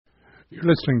You're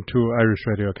listening to Irish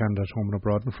Radio Canada at Home and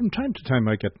Abroad, and from time to time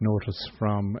I get notice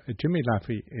from Jimmy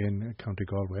Laffey in County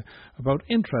Galway about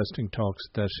interesting talks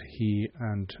that he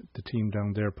and the team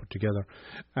down there put together.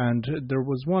 And there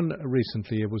was one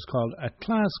recently, it was called A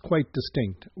Class Quite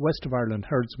Distinct, West of Ireland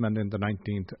Herdsmen in the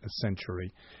 19th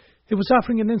Century. It was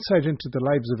offering an insight into the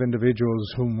lives of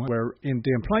individuals whom were in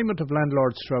the employment of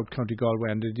landlords throughout County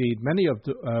Galway, and indeed many of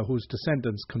whose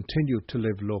descendants continue to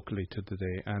live locally to the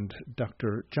day. And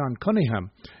Dr. John Cunningham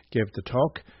gave the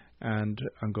talk, and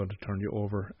I'm going to turn you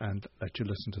over and let you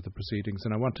listen to the proceedings.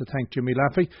 And I want to thank Jimmy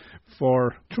Laffey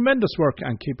for tremendous work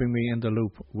and keeping me in the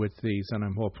loop with these, and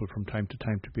I'm hopeful from time to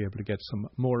time to be able to get some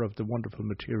more of the wonderful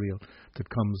material that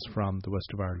comes from the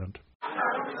west of Ireland.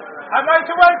 I'd like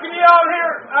to welcome you all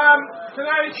here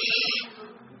tonight,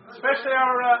 especially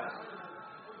our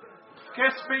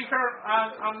guest speaker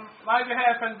on my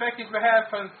behalf and Becky's behalf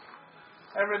and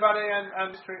everybody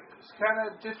and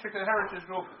Canada District and Heritage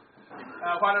Group.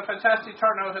 What a fantastic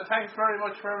turnout, and thanks very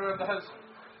much for everyone that has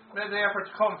made the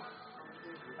effort to come.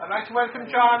 I'd like to welcome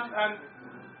John, and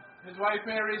his wife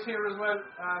Mary is here as well,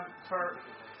 for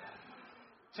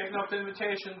taking up the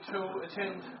invitation to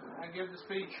attend and give the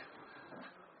speech.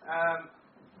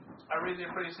 I really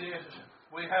appreciate it.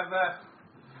 We have,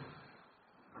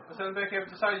 myself and Becky have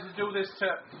decided to do this to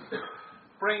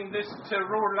bring this to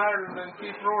rural Ireland and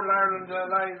keep rural Ireland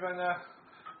alive, and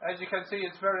as you can see,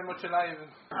 it's very much alive.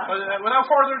 But without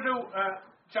further ado,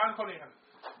 John Cunningham.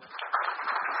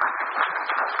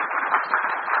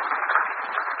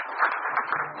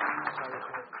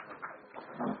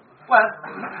 Well,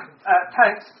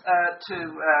 thanks to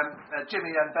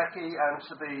Jimmy and Becky and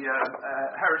to the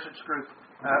Heritage Group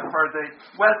for the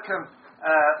welcome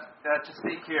to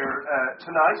speak here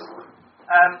tonight.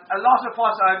 A lot of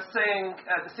what I'm saying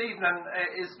this evening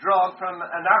is drawn from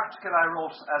an article I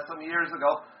wrote some years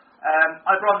ago.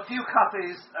 I brought a few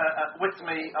copies with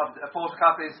me of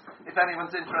photocopies if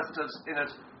anyone's interested in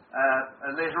it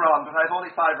later on, but I've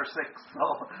only 5 or 6, so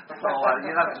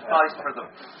you have to fight for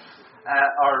them.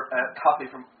 Or copy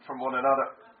from one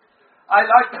another. I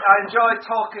enjoy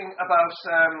talking about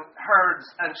herds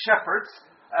and shepherds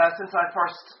since I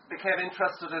first became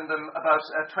interested in them about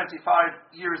 25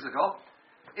 years ago.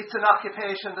 It's an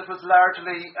occupation that was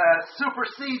largely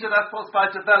superseded, I suppose,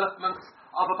 by developments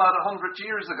of about 100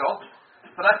 years ago.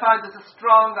 But I find there's a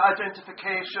strong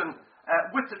identification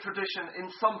with the tradition in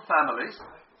some families.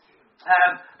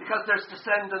 Because there's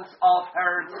descendants of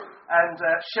herds and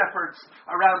shepherds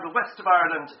around the west of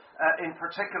Ireland in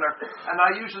particular. And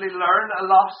I usually learn a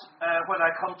lot when I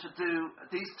come to do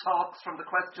these talks from the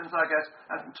questions I get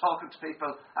and from talking to people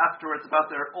afterwards about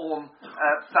their own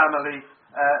family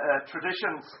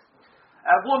traditions.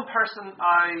 One person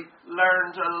I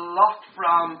learned a lot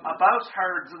from about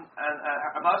herds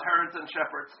and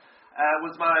shepherds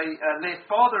was my late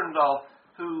father-in-law,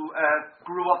 who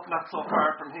grew up not so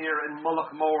far from here in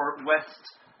Mullaghmore West.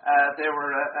 They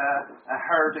were a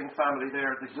herding family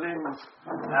there, the Glynns.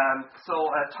 So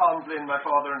Tom Glynn, my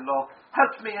father-in-law,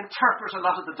 helped me interpret a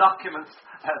lot of the documents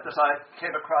that I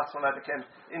came across when I became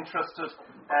interested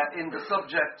in the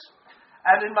subject.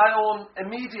 And in my own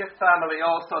immediate family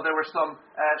also there were some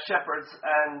shepherds,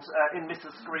 and in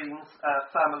Mrs. Green's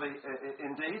family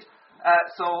indeed.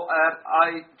 So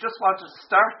I just want to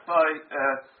start by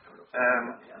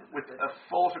with a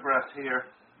photograph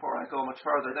here before I go much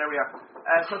further. There we are.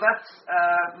 So that's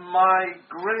my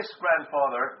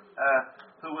great-grandfather,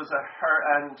 who was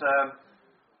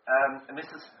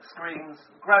Mrs. Screen's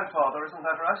grandfather, isn't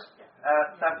that right?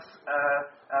 That's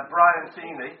Brian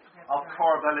Feeney of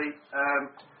Corbally,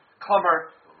 Cummer,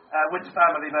 with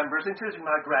family members, including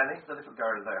my granny, the little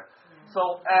girl there.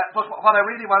 So, but what I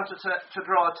really wanted to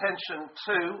draw attention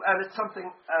to, and it's something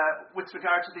with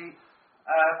regard to the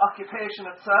occupation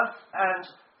itself and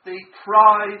the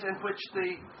pride in which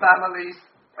the families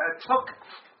took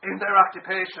in their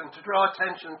occupation, to draw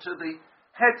attention to the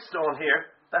headstone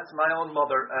here. That's my own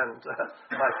mother and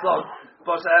my son.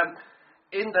 But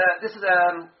this is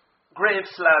grave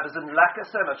slab is in Lacca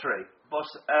Cemetery. But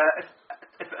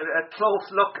if a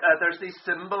close look, there's these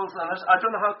symbols on it. I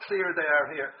don't know how clear they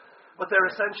are here, but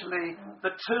they're essentially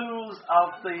the tools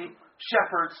of the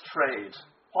shepherd's trade.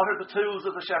 What are the tools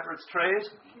of the shepherd's trade?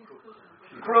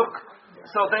 Crook.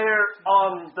 So they're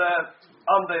on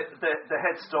the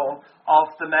headstone of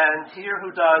the man here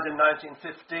who died in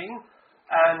 1915,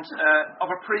 and of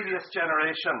a previous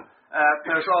generation.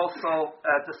 There's also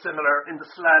the similar in the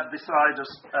slab beside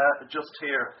us, just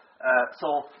here.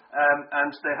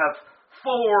 And they have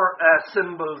 4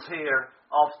 symbols here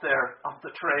of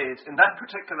the trade. In that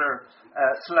particular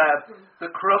slab,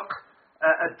 the crook,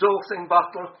 a dosing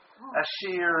bottle,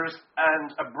 shears,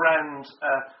 and a brand,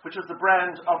 which was the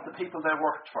brand of the people they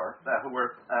worked for, who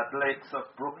were Blakes of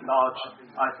Brook Lodge,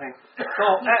 I think. So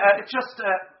it's just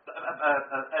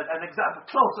an example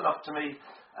close enough to me,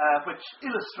 which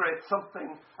illustrates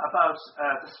something about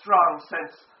the strong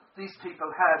sense these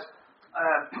people had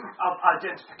of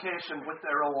identification with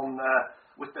their own.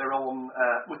 With their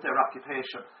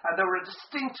occupation. And they were a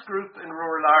distinct group in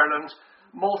rural Ireland.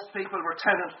 Most people were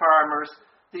tenant farmers.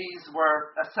 These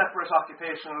were a separate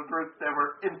occupational group. They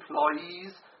were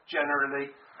employees,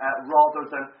 generally, rather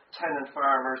than tenant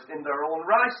farmers in their own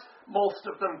right. Most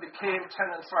of them became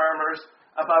tenant farmers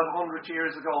about 100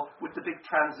 years ago with the big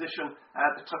transition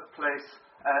that took place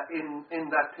in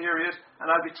that period.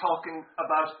 And I'll be talking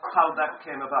about how that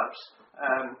came about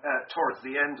towards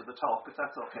the end of the talk, if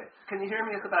that's okay. Can you hear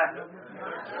me at the back?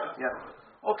 Yeah.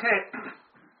 Okay.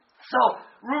 So,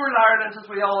 rural Ireland, as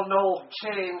we all know,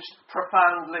 changed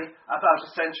profoundly about a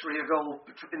century ago,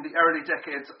 in the early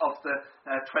decades of the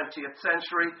 20th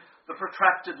century. The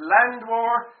protracted land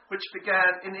war, which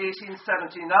began in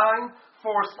 1879,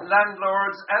 forced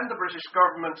landlords and the British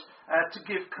government to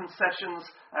give concessions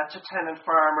to tenant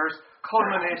farmers,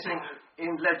 culminating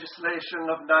in legislation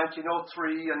of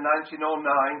 1903 and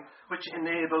 1909, which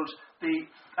enabled the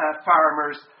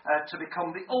farmers to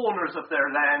become the owners of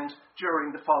their land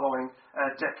during the following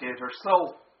decade or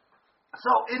so.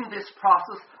 So in this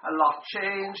process, a lot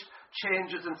changed,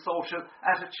 changes in social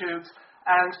attitudes,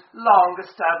 and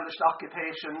long-established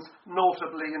occupations,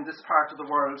 notably in this part of the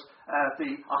world,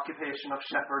 the occupation of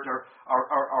shepherd or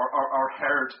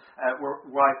herd, were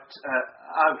wiped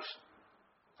out.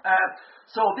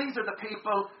 So these are the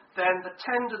people then that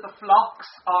tended the flocks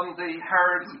on the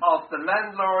herds of the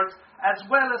landlords, as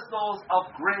well as those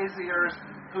of graziers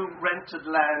who rented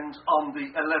land on the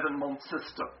 11-month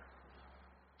system.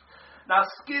 Now,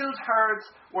 skilled herds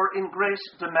were in great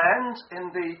demand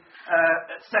in the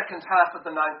second half of the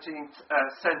 19th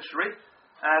century.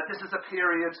 This is a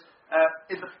period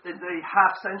in the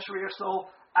half century or so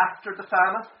after the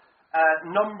famine.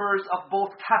 Numbers of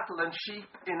both cattle and sheep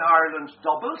in Ireland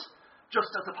doubled, just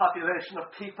as the population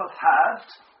of people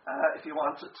halved, if you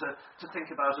wanted to think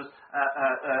about it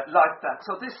like that.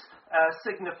 So this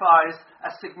signifies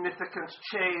a significant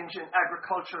change in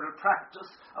agricultural practice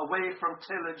away from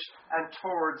tillage and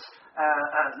towards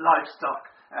livestock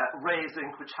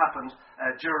raising, which happened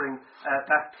during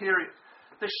that period.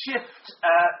 The shift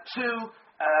to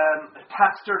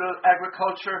pastoral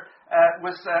agriculture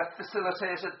was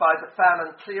facilitated by the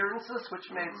famine clearances,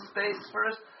 which made space for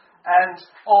it, and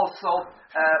also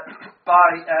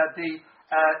by the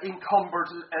encumbered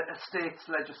estates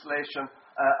legislation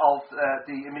of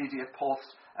the immediate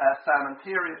post-famine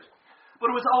period. But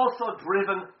it was also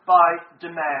driven by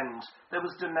demand. There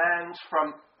was demand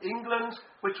from England,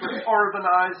 which was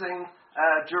urbanising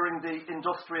during the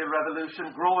Industrial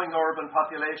Revolution, growing urban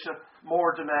population,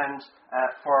 more demand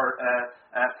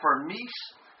for meat.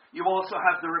 You also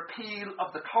have the repeal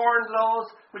of the Corn Laws,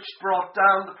 which brought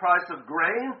down the price of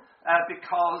grain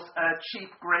because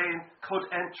cheap grain could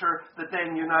enter the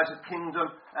then United Kingdom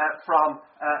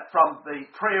from the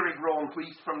prairie-grown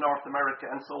wheat from North America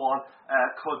and so on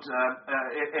could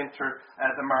enter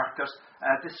the market.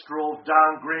 This drove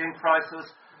down grain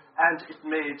prices, and it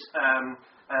made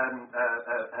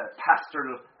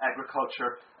pastoral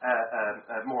agriculture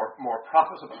more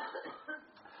profitable.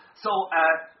 So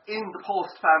in the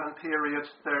post-famine period,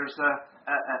 there's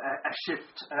a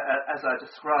shift, as I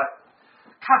described.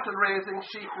 Cattle raising,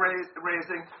 sheep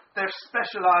raising, they're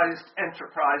specialised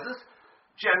enterprises.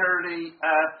 Generally,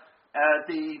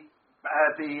 the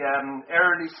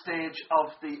early stage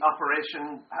of the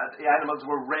operation, the animals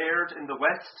were reared in the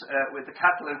West, with the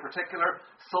cattle in particular,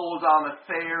 sold on at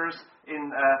fairs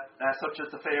such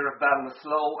as the Fair of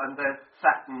Ballinasloe, and then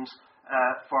fattened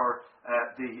for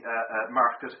the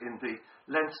market in the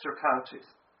Leinster counties.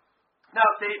 Now,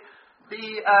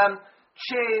 the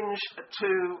change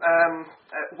to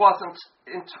wasn't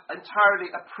entirely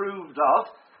approved of.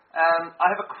 I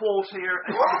have a quote here.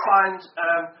 You find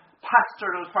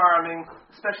pastoral farming,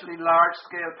 especially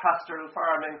large-scale pastoral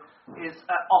farming, is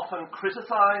often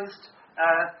criticised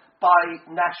by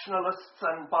nationalists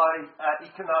and by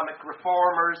economic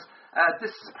reformers.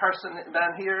 This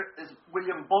man here is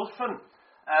William Bulfin.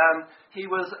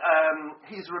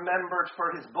 He's remembered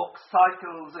for his book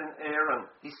Cycles in Éireann.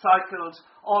 He cycled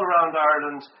all around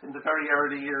Ireland in the very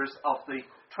early years of the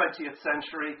 20th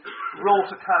century, wrote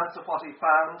accounts of what he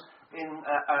found in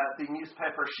the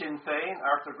newspaper Sinn Féin,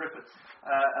 Arthur Griffith's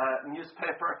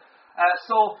newspaper.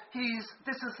 So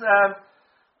this is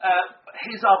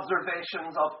his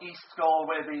observations of East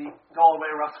Galway, the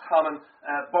Galway-Roscommon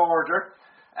border.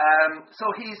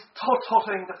 So he's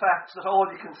tutting the fact that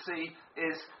all you can see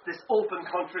is this open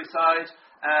countryside.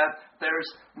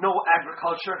 There's no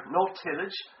agriculture, no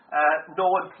tillage, no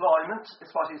employment,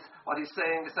 is what he's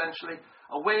saying essentially.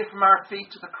 Away from our feet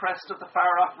to the crest of the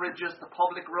far-off ridges, the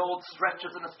public road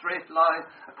stretches in a straight line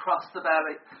across the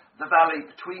valley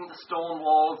between the stone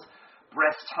walls,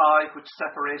 breast high, which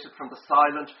separated from the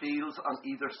silent fields on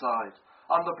either side.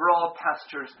 On the broad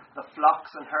pastures, the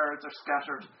flocks and herds are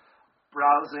scattered,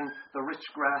 browsing the rich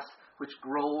grass which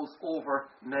grows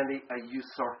over many a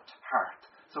usurped hearth.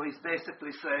 So he's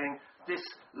basically saying this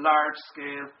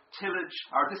large-scale tillage,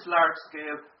 or this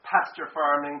large-scale pasture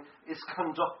farming is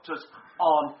conducted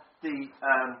on the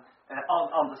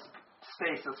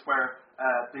spaces where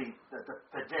the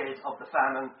dead of the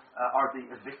famine, or the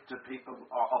evicted people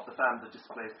of the famine, the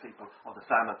displaced people of the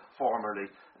famine, formerly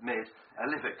made a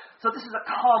living. So this is a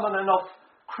common enough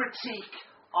critique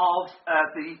of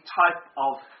the type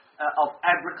of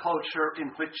agriculture in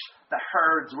which the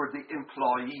herds were the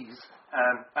employees,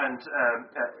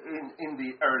 in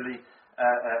the early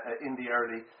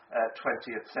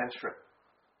 20th century.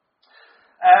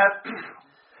 And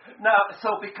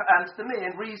the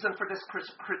main reason for this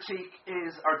critique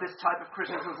is, or this type of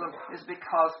criticism, is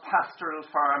because pastoral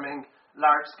farming,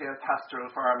 large-scale pastoral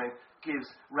farming,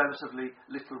 gives relatively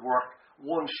little work.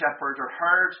 One shepherd or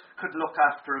herd could look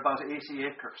after about 80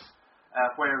 acres,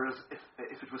 whereas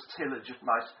if it was tillage, it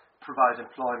might provide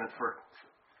employment for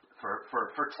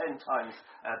 10 times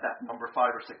that number,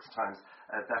 5 or 6 times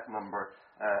that number,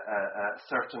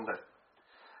 certainly.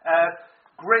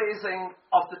 Grazing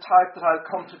of the type that I'll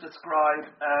come to describe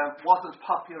wasn't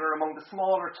popular among the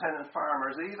smaller tenant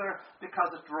farmers either,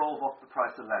 because it drove up the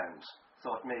price of land,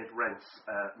 so it made rents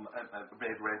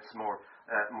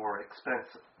more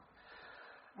expensive.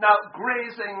 Now,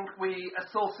 grazing we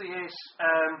associate,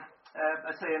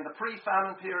 I say, in the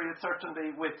pre-famine period,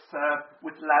 certainly with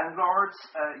landlords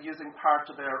using part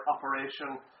of their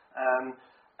operation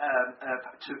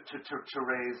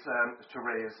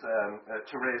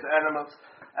to raise animals,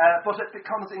 but it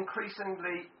becomes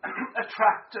increasingly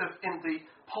attractive in the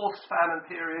post-famine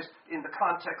period in the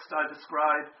context I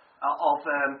described of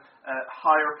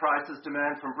higher prices,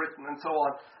 demand from Britain and so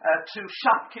on, to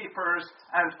shopkeepers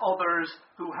and others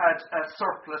who had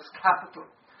surplus capital.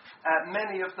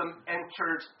 Many of them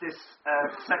entered this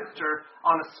sector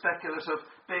on a speculative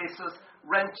basis,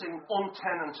 renting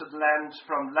untenanted land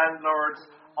from landlords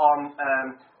on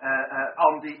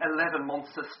the 11-month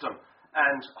system,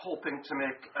 and hoping to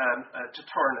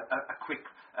turn a quick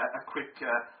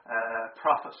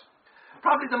profit.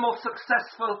 Probably the most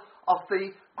successful of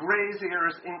the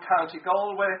graziers in County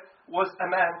Galway was a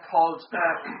man called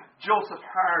Joseph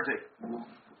Hardy.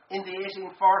 In the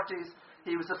 1840s,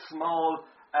 he was a small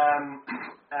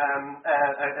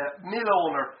mill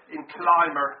owner in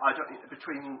Killimer,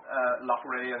 between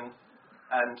Loughrea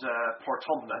and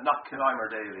Portumna, not Killimer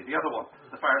Daly, the other one,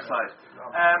 the far side.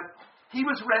 He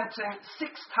was renting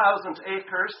 6,000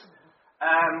 acres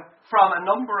from a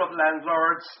number of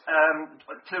landlords,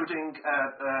 including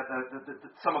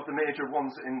some of the major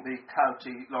ones in the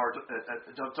county,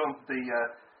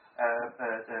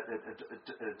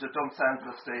 the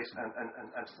Dunsandel estate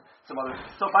and some others.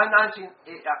 So by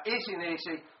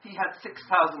 1880, he had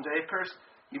 6,000 acres.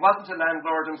 He wasn't a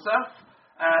landlord himself,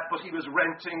 but he was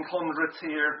renting hundreds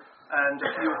here and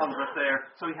a few hundred there.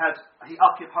 So he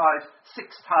occupied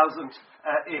 6,000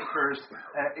 acres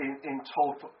in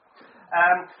total.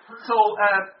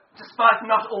 Despite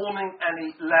not owning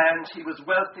any land, he was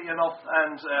wealthy enough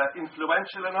and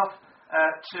influential enough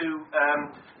to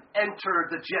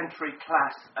enter the gentry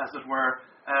class, as it were,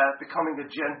 becoming a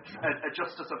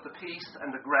justice of the peace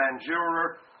and a grand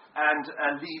juror, and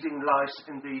a leading light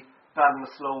in the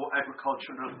Ballinasloe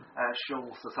Agricultural Show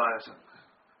Society.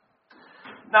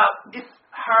 Now, if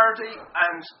Hardy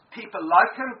and people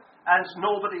like him, and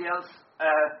nobody else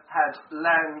had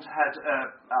land,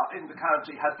 in the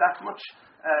county had that much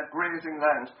grazing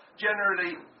land,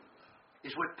 generally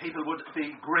people would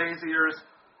be graziers.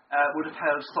 Would have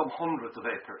held some hundreds of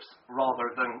acres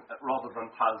rather than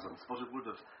thousands, but it would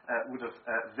have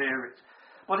varied.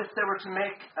 But if they were to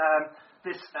make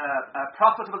this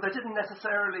profitable, they didn't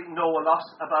necessarily know a lot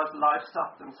about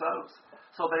livestock themselves,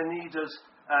 so they needed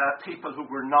people who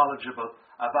were knowledgeable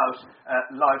about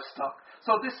livestock.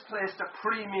 So this placed a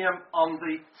premium on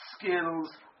the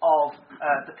skills of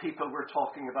the people we're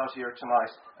talking about here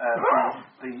tonight,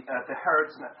 the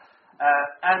herdsmen,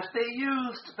 and they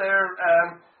used their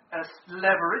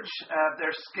leverage,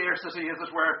 their scarcity, as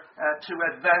it were, to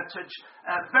advantage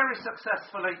very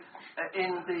successfully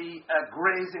in the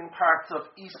grazing parts of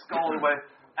East Galway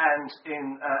and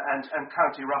in and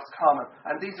County Roscommon,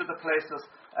 and these are the places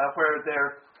where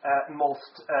they're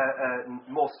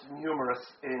most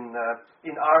numerous in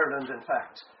Ireland. In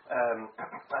fact,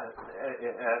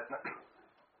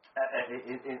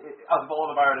 out of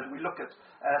all of Ireland, we look at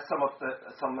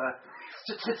some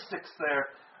statistics there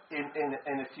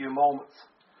in a few moments.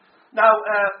 Now,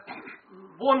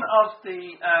 one of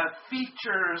the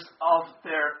features of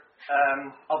their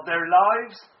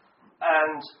lives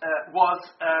and was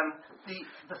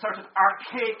the sort of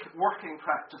archaic working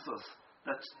practices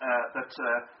that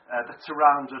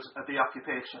surrounded the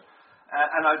occupation.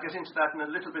 And I'll get into that in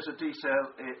a little bit of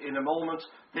detail in a moment.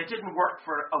 They didn't work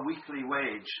for a weekly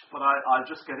wage, but I'll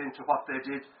just get into what they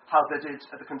did, how they did,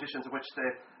 the conditions in which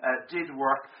they did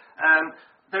work.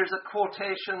 There's a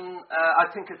quotation, I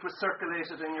think it was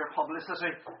circulated in your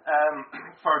publicity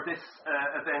for this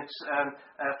event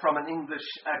from an English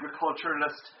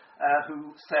agriculturalist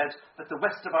who said that the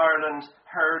west of Ireland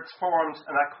herds formed,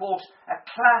 and I quote, a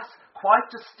class quite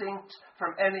distinct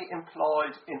from any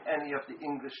employed in any of the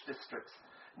English districts.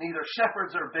 Neither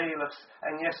shepherds or bailiffs,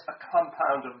 and yet a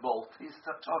compound of both. He's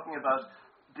talking about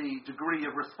the degree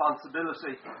of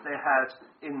responsibility they had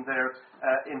in their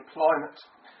employment.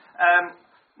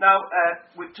 Now,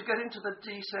 to get into the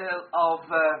detail of...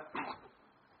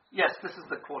 yes, this is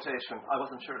the quotation. I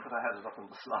wasn't sure that I had it up on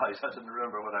the slide. I didn't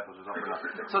remember what I put it up or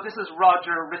not. So this is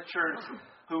Roger Richards,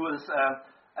 who was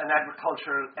an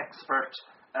agricultural expert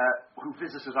who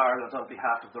visited Ireland on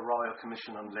behalf of the Royal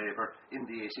Commission on Labour in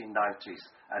the 1890s.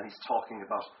 And he's talking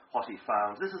about what he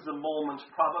found. This is the moment,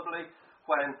 probably,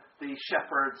 when the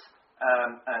shepherds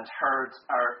and herds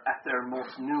are at their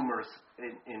most numerous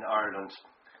in Ireland.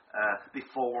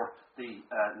 Before the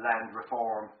land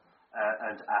reform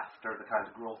and after the kind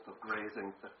of growth of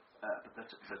grazing that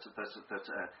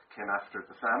came after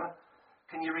the famine.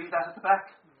 Can you read that at the back?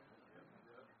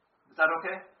 Is that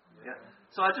okay? Yeah.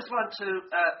 So I just want to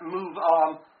move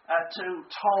on to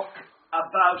talk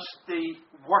about the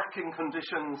working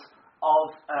conditions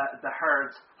of the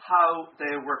herds, how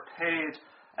they were paid.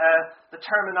 The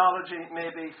terminology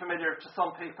may be familiar to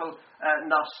some people,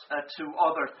 not to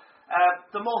others.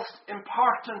 The most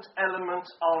important element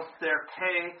of their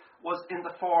pay was in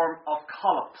the form of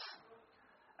collops.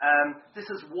 This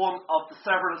is one of the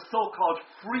several so-called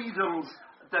freedoms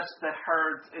that the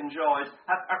herds enjoyed.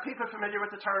 Are people familiar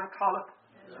with the term collop?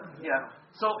 Yeah.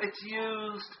 So it's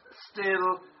used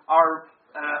still, or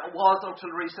was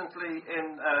until recently,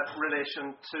 in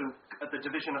relation to the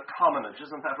division of commonage.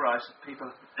 Isn't that right,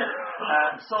 people?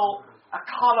 So a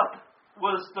collop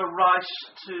was the right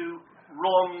to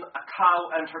run a cow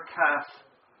and her calf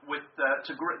with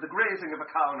the grazing of a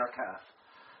cow and her calf.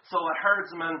 So a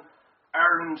herdsman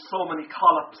earned so many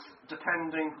collops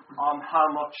depending on how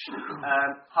much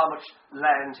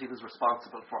land he was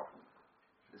responsible for.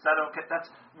 Is that okay? That's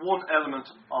one element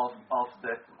of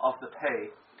the pay.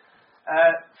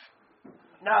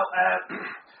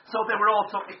 So there were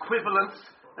also equivalents.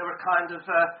 There were kind of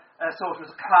so it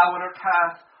was a cow and her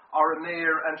calf, or a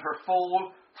mare and her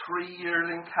foal, 3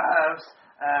 yearling calves,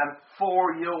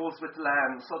 4 ewes with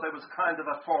lambs. So there was kind of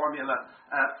a formula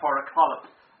for a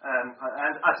collop. And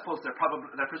I suppose there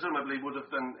presumably would have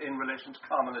been in relation to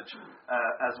commonage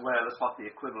as well as what the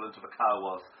equivalent of a cow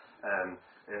was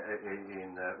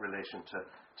in relation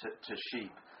to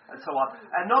sheep and so on.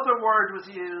 Another word was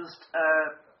used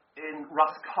in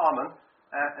Roscommon.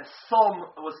 Some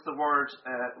was the word,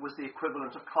 was the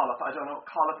equivalent of collop. I don't know,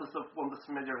 collop is the one that's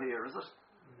familiar here, is it?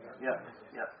 Yeah,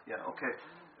 okay.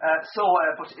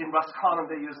 But in Roscommon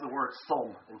they use the word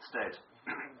some instead.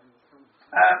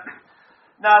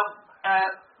 Now,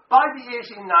 by the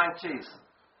 1890s,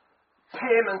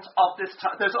 payment of this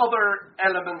type, there's other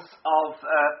elements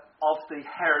of the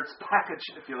herd's package,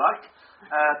 if you like,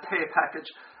 pay package.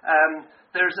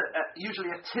 There's usually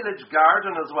a tillage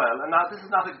garden as well. And now this is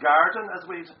not a garden as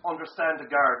we understand a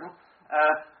garden.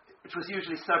 It was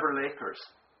usually several acres.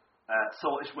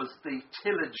 So it was the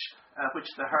tillage which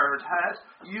the herd had.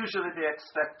 Usually they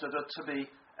expected it to be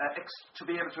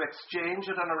able to exchange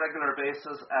it on a regular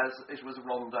basis as it was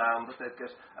run down, that they'd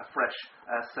get a fresh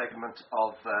segment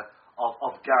of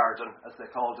garden, as they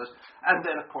called it. And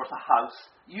then, of course, a house.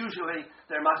 Usually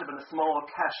there might have been a small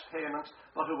cash payment,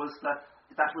 but it was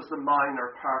that was the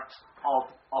minor part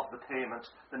of the payment.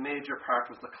 The major part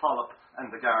was the collop and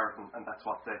the garden, and that's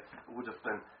what they would have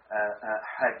been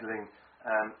haggling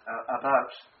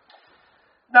about.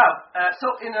 Now,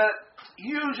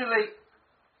 usually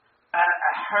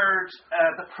a herd,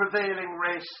 the prevailing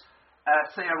rate,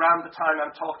 say around the time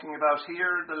I'm talking about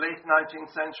here, the late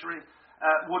 19th century,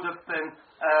 would have been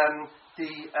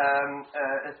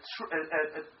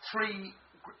 3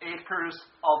 acres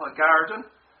of a garden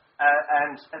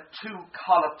and 2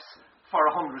 collops for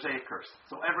 100 acres.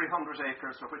 So every 100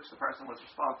 acres for which the person was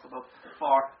responsible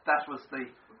for, that was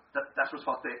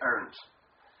what they earned.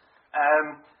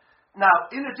 Now,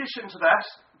 in addition to that,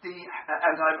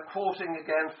 and I'm quoting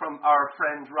again from our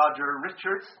friend Roger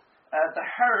Richards, the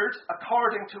herd,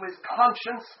 according to his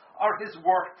conscience or his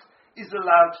worth, is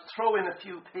allowed to throw in a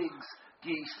few pigs,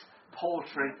 geese,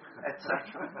 poultry,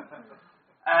 etc.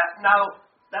 Now,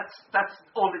 that's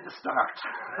only the start.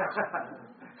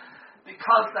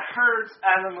 Because the herd's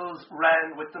animals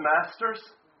ran with the masters,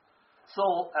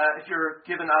 so if you're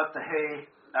giving out the hay,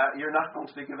 you're not going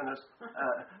to be giving it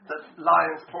the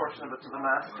lion's portion of it to the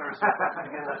masters,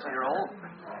 you're giving it to your own.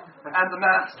 And the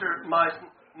master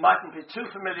mightn't be too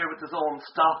familiar with his own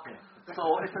stock,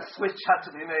 so if a switch had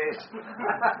to be made,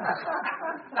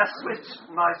 a switch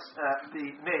might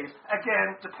be made.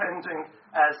 Again, depending,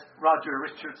 as Roger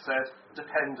Richards said,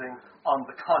 depending on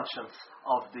the conscience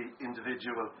of the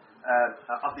individual.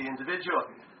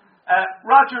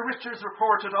 Roger Richards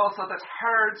reported also that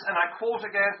herds, and I quote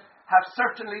again, have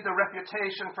certainly the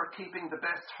reputation for keeping the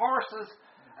best horses,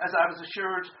 as I was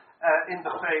assured in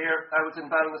the fair, I was in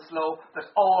Ballinasloe, that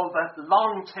all the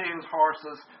long-tailed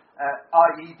horses,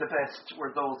 i.e. the best,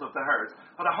 were those of the herds.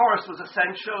 But a horse was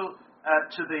essential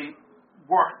to the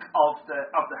work of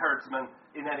the herdsmen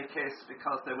in any case,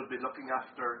 because they would be looking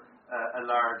after a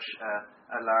large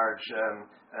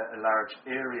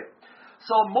area.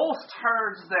 So most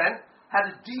herds then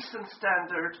had a decent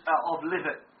standard of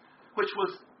living, which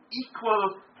was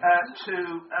equal to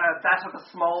that of a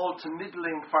small to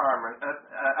middling farmer,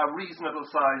 a reasonable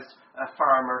sized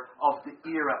farmer of the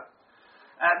era.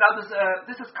 Now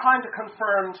this is kind of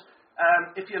confirmed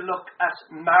if you look at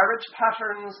marriage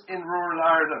patterns in rural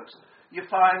Ireland. You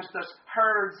find that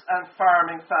herds and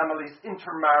farming families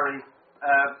intermarry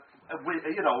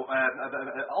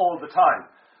all the time,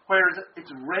 whereas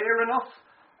it's rare enough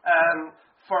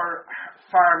for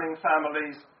farming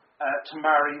families to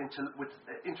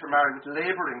intermarry with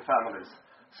labouring families.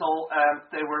 So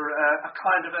they were a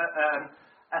kind of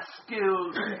a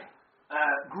skilled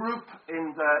group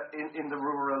in the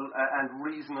rural and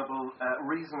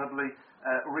reasonably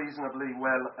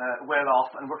well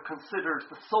off, and were considered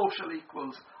the social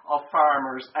equals of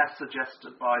farmers, as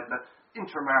suggested by the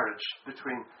intermarriage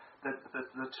between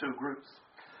the two groups.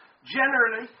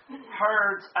 Generally,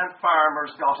 herds and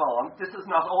farmers got on. This is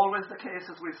not always the case,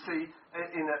 as we'll see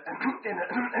in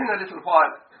a little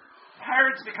while.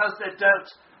 Herds, because they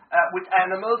dealt with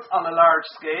animals on a large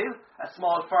scale. A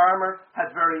small farmer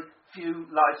had very few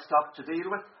livestock to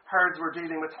deal with. Herds were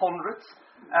dealing with hundreds.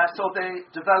 So they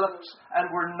developed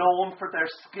and were known for their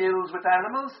skills with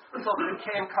animals. So they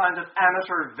became kind of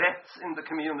amateur vets in the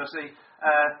community,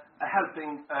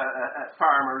 helping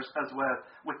farmers as well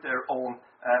with their own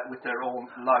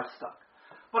livestock.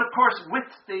 But of course, with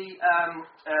the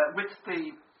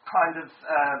kind of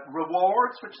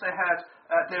rewards which they had,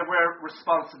 there were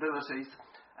responsibilities,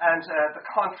 and the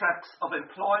contracts of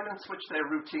employments which they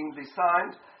routinely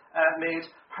signed made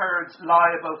herds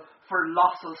liable for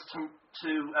losses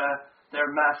to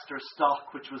their master's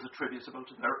stock, which was attributable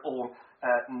to their own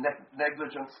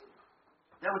negligence.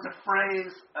 There was a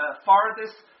phrase for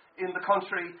this in the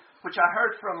country, which I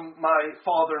heard from my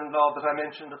father-in-law that I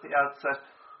mentioned at the outset.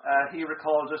 He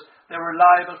recalled it. They were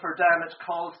liable for damage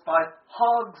caused by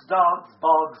hogs, dogs,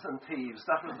 bogs and thieves.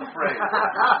 That was the phrase.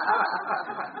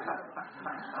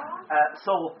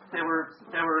 So they were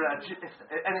if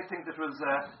anything that was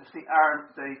if the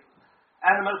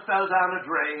animal fell down a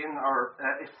drain, or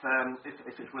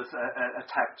if it was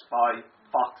attacked by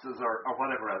foxes or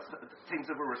whatever else, things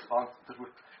that were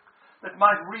that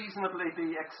might reasonably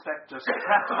be expected.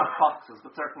 Perhaps not foxes,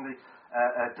 but certainly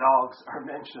dogs are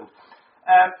mentioned.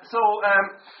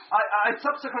 I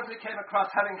subsequently came across,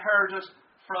 having heard it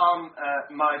from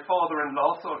my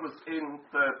father-in-law, so it was in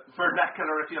the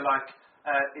vernacular, if you like,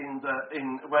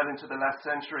 well into the last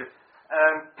century.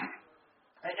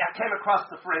 I came across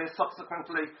the phrase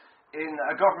subsequently in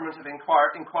a government of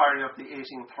inquiry of the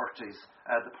 1830s,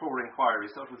 the Poor Inquiry.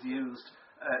 So it was used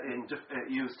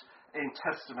in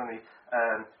testimony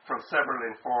from several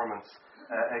informants,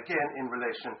 again in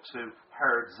relation to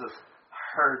herds'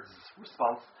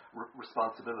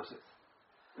 responsibilities.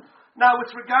 Now,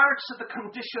 with regards to the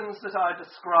conditions that I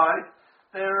describe,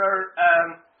 there are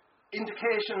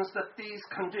indications that these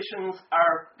conditions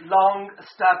are long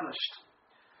established.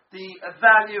 The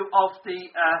value of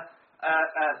the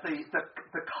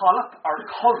collop, or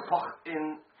colpach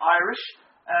in Irish,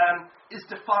 is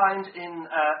defined in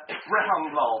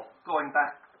Brehon law, going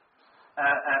back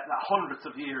hundreds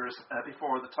of years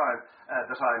before the time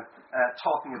that I'm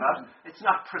talking about. It's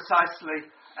not precisely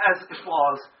as it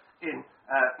was in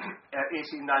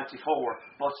 1894,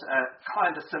 but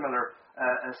kind of similar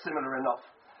enough.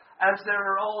 And there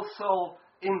are also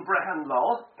in Brehon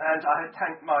law, and I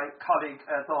thank my colleague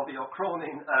Dávi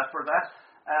O'Cronin for that,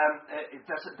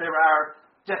 there are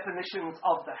definitions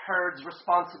of the herd's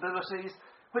responsibilities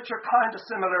which are kind of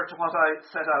similar to what I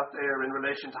set out there in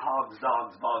relation to hogs,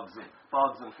 dogs, bogs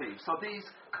and thieves. So these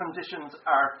conditions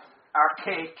are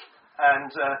archaic,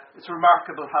 and it's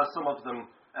remarkable how some of them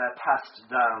passed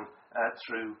down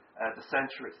through the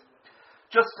centuries.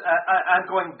 Just, I'm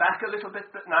going back a little bit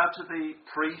now to the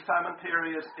pre-famine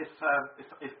period,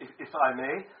 if I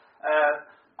may,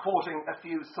 quoting a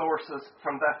few sources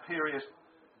from that period.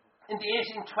 In the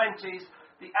 1820s,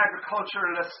 the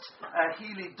agriculturalist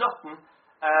Healy Dutton,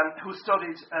 who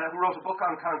wrote a book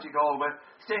on County Galway,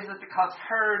 stated that because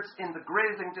herds in the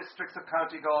grazing districts of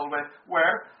County Galway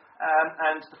were,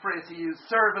 and the phrase he used,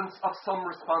 servants of some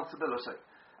responsibility.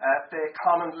 They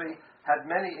commonly had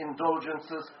many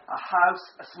indulgences, a house,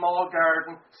 a small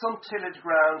garden, some tillage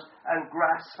ground, and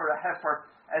grass for a heifer,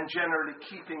 and generally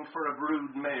keeping for a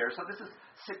brood mare. So this is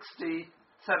 60,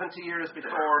 70 years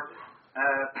before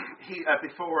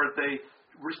the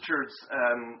Richard's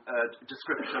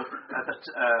description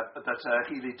that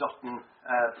Healy Dutton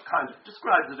kind of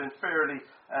describes it in fairly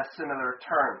similar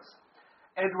terms.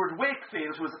 Edward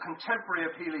Wakefield, who was a contemporary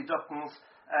of Healy Dutton's,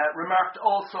 remarked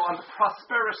also on the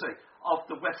prosperity of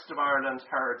the West of Ireland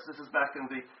herds. This is back in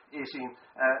the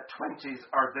 1820s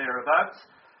or thereabouts.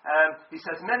 He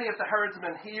says, many of the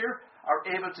herdsmen here are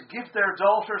able to give their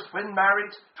daughters, when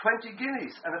married, 20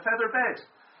 guineas and a feather bed,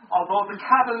 although the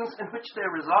cabins in which they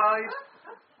reside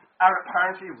are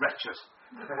apparently wretched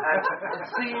and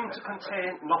seem to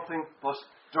contain nothing but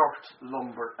dirt,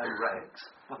 lumber and rags.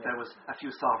 But there was a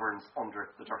few sovereigns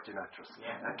under the dirty mattress.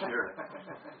 Clearly.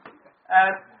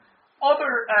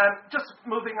 Just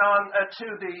moving on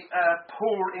to the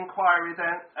poor inquiry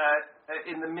then,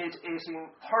 in the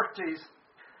mid-1830s,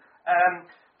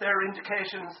 there are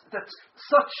indications that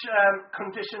such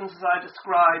conditions as I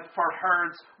described for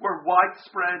herds were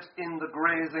widespread in the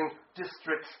grazing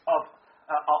districts of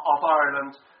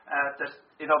Ireland. That,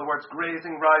 in other words,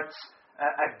 grazing rights,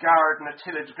 a garden, a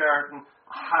tillage garden,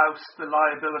 a house, the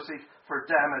liability for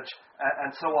damage,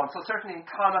 and so on. So certainly in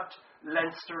Connacht,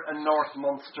 Leinster and North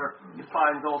Munster, you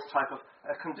find those type of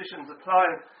conditions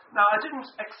applying. Now, I didn't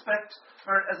expect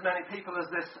for as many people as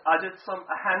this. I did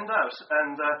a handout,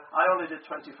 and I only did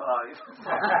 25.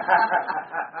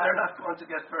 They're not going to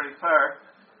get very far.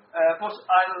 But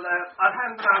I'll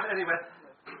hand them out anyway.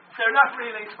 They're not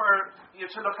really for you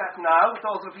to look at now,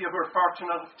 those of you who are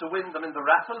fortunate enough to win them in the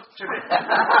raffle.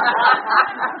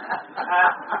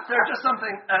 They're just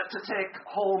something to take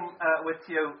home with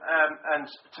you and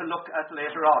to look at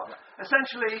later on.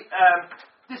 Essentially,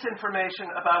 this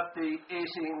information about the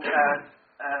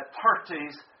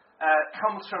 1830s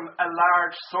comes from a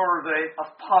large survey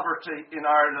of poverty in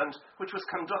Ireland, which was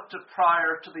conducted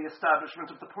prior to the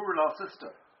establishment of the poor law system.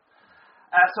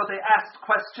 So they asked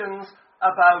questions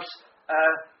about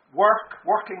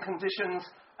working conditions,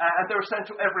 and they were sent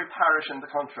to every parish in the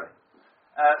country.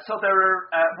 So there are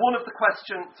one of the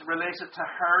questions related to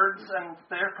herds and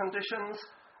their conditions,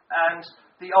 and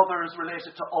the others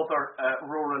related to other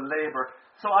rural labour.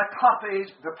 So I copied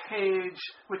the page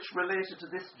which related to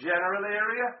this general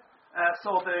area.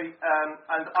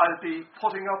 And I'll be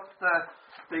putting up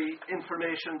the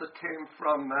information that came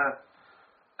from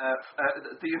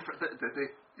the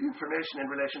information in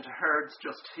relation to herds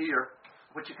just here,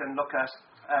 which you can look at,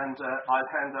 and I'll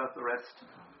hand out the rest.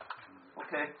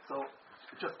 Okay, so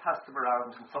just pass them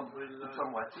around in some way.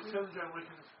 Tell John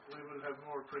we will have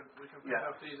more print. We can print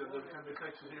out these, and they can be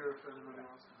collected here if anybody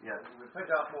wants them. Yeah, we'll print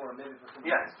out more maybe for some.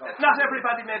 Yeah, not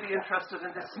everybody may be interested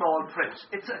in this small print.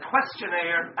 It's a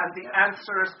questionnaire, and the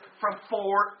answers from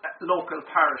 4 local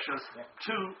parishes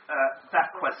to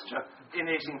that question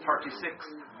in 1836.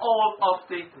 All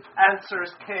of the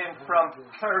answers came from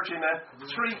clergymen, 3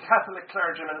 Catholic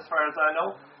clergymen as far as I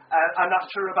know. I'm not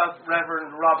sure about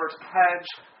Reverend Robert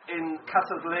Cadge in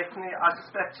Castle Blakeney. I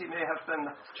suspect he may have been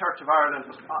Church of Ireland,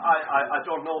 but I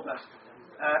don't know that.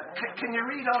 Can you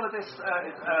read all of this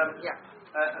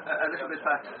a little bit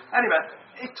back? Anyway,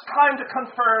 it kind of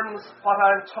confirms what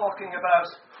I'm talking about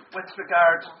with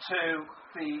regard to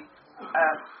the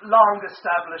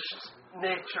long-established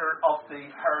nature of the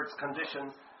herd's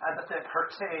conditions, and that they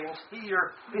pertained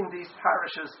here in these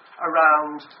parishes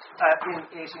around in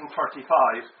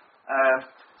 1835.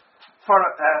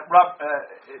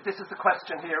 This is the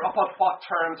question here. Upon what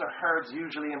terms are herds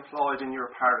usually employed in your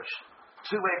parish?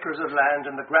 2 acres of land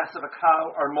and the grass of a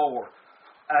cow or more,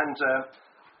 and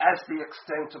as the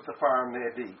extent of the farm may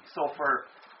be. So for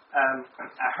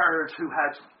a herd who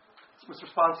was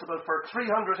responsible for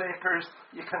 300 acres,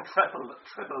 you can treble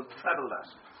that.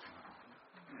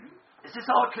 Is this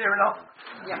all clear enough?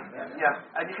 Yeah.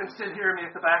 And you can still hear me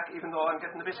at the back, even though I'm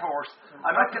getting a bit hoarse.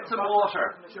 I might get some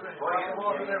water.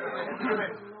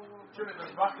 Jimmy,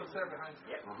 there's bottles there behind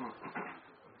you.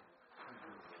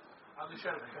 On the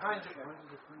shelf, behind you.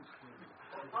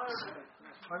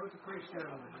 I was the priest there.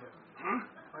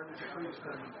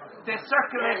 They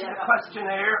circulated a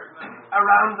questionnaire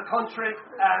around the country,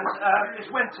 and it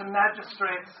went to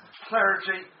magistrates,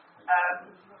 clergy.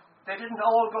 They didn't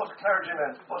all go to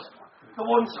clergymen, but the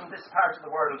ones from this part of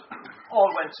the world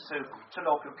all went to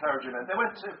local clergymen. They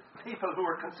went to people who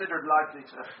were considered likely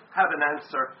to have an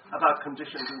answer about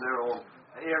conditions in their own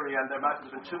area, and there might have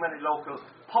been too many local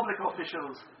public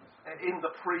officials in the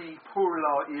pre-poor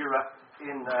law era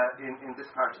in this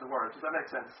part of the world. Does that make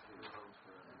sense?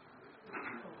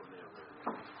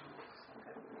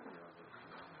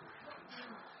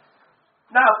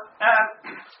 Now,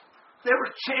 there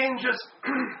were changes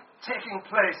taking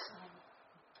place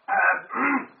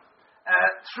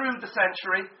through the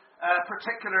century,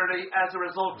 particularly as a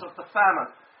result of the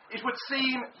famine. It would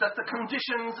seem that the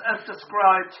conditions as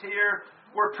described here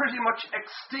were pretty much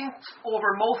extinct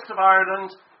over most of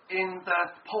Ireland in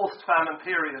the post-famine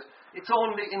period. It's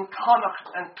only in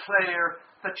Connacht and Clare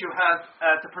that you have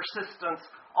the persistence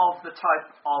of the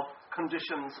type of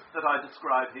conditions that I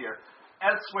describe here.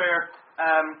 Elsewhere,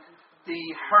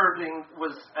 the herding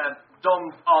was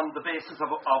done on the basis of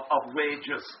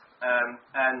wages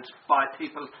and by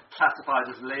people classified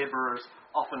as labourers,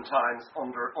 oftentimes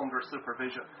under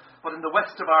supervision. But in the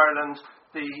west of Ireland,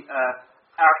 the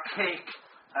archaic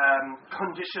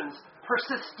conditions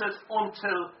persisted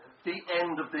until the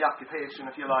end of the occupation,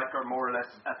 if you like, or more or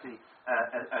less at the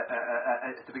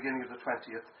beginning of the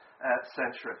 20th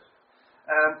century.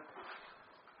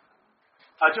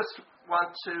 I just want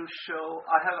to show,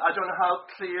 I don't know how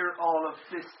clear all of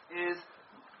this is.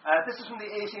 This is from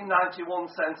the 1891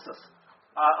 census.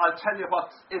 I'll tell you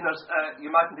what's in it.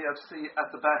 You mightn't be able to see it at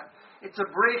the back. It's a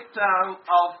breakdown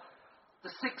of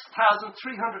the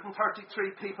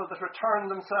 6,333 people that returned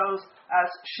themselves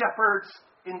as shepherds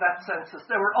in that census.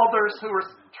 There were others who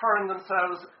returned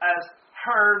themselves as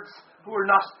herds who were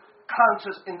not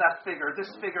counted in that figure. This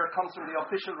figure comes from the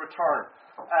official return.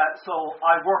 So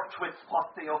I worked with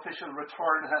what the official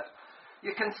return had.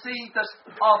 You can see that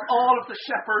of all of the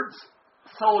shepherds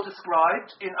so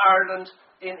described in Ireland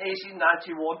in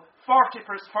 1891,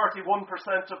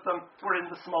 41% of them were in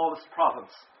the smallest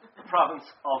province, the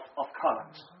province of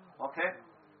Connacht. Okay?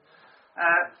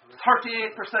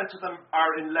 38% of them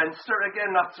are in Leinster.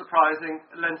 Again, not surprising.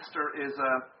 Leinster is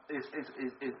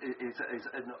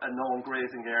a known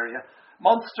grazing area.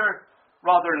 Munster,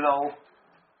 rather low.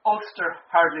 Ulster,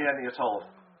 hardly any at all.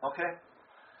 Okay?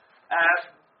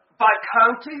 By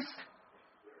counties,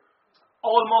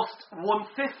 almost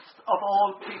 1/5 of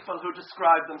all people who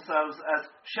describe themselves as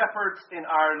shepherds in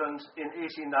Ireland in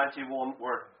 1891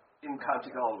 were in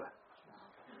County Galway.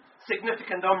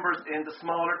 Significant numbers in the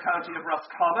smaller county of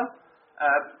Roscommon,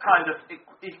 kind of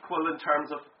equal in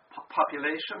terms of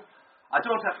population. I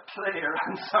don't have Clare,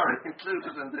 I'm sorry,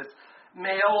 included in this.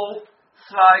 Mayo,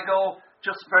 Sligo,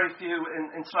 just very few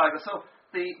in Sligo. So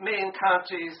the main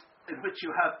counties in which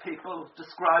you have people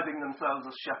describing themselves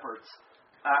as shepherds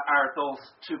are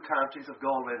those 2 counties of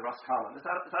Galway and Roscommon. Is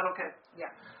that okay?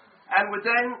 Yeah. And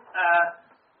within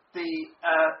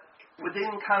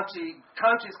within counties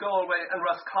Galway and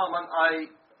Roscommon, I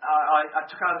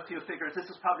took out a few figures. This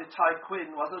is probably Ty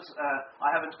Quinn, was it?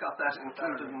 I haven't got that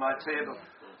included in my table.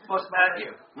 But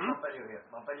Montpellier here.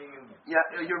 Montpellier Union.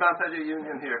 Yeah, your Montpellier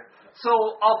Union here. So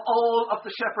of all of the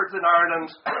shepherds in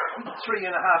Ireland,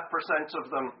 3.5%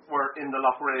 of them were in the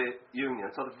Loughrea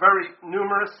Union. So very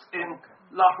numerous in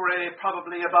Loughrea.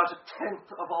 Probably about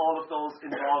 1/10 of all of those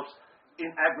involved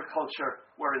in agriculture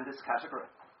were in this category.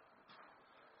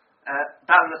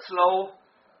 Ballinasloe,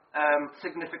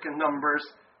 significant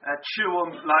numbers.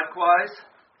 Tuam, likewise.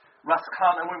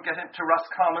 Roscommon, when we get into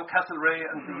Roscommon, Castlereagh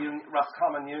and the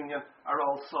Roscommon Union are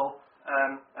also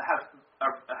have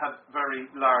very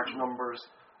large numbers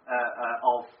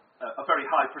of a very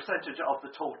high percentage of the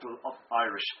total of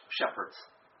Irish shepherds.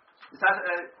 Is that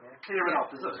clear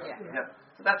enough, is it? Yeah.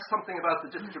 So that's something about the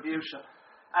distribution.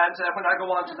 And when I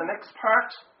go on to the next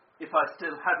part, if I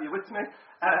still have you with me,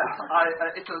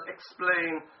 it'll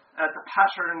explain the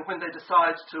pattern when they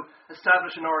decide to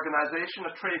establish an organisation,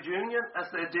 a trade union, as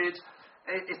they did.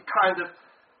 It kind of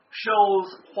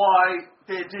shows why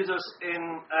they did it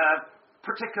in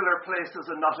particular places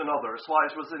and not in others, why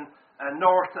it was in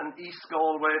North and East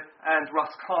Galway and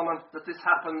Roscommon that this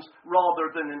happened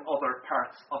rather than in other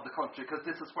parts of the country, because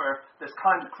this is where there's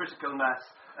kind of critical mass,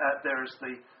 there's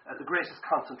the greatest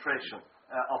concentration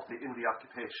in the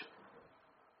occupation.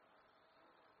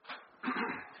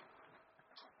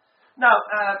 Now,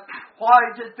 why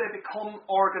did they become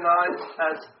organised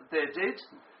as they did?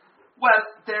 Well,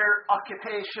 their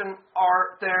occupation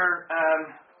or their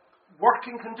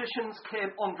working conditions came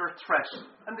under threat,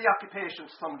 and the occupation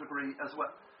to some degree as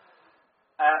well.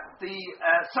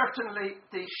 Certainly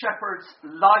the shepherds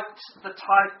liked the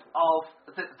type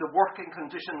of the working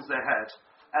conditions they had,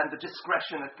 and the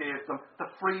discretion it gave them, the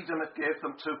freedom it gave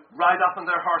them to ride up on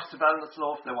their horse to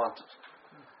Ballinasloe if they wanted.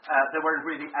 They weren't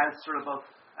really answerable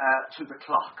to the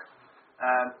clock.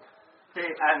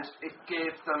 And it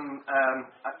gave them,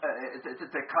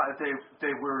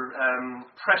 they were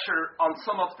pressure on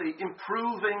some of the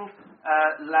improving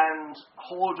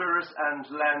landholders and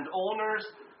landowners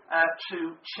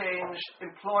to change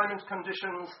employment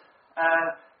conditions,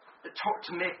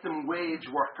 to make them wage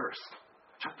workers,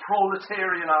 to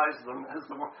proletarianize them, as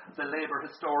the labour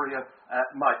historian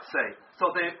might say.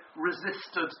 So they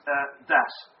resisted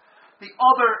that. The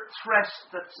other threat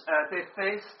that they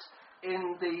faced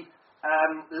in the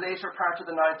later part of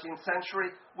the 19th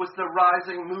century was the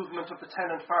rising movement of the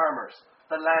tenant farmers,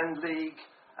 the Land League,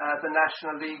 the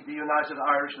National League, the United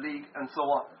Irish League, and so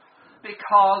on.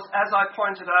 Because, as I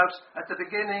pointed out at the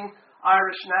beginning,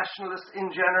 Irish nationalists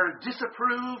in general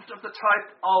disapproved of the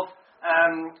type of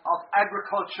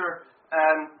agriculture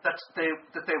that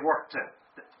they worked in.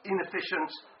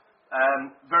 Inefficient,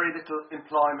 very little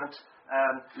employment,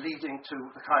 leading to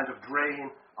the kind of drain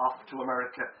off to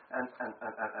America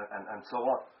and so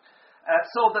on.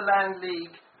 So the Land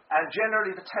League and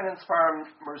generally the tenants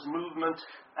farmers movement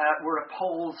were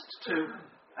opposed to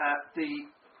the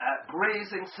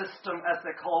grazing system, as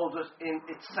they called it, in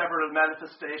its several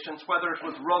manifestations, whether it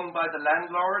was run by the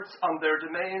landlords on their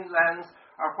domain lands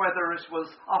or whether it was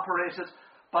operated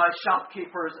by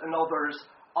shopkeepers and others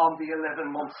on the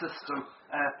 11-month system,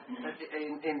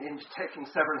 in taking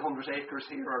several hundred acres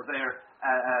here or there.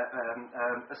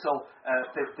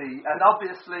 And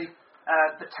obviously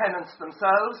the tenants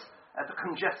themselves, the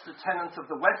congested tenants of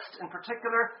the West in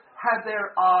particular, had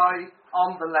their eye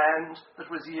on the land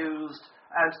that was used,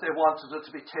 and they wanted it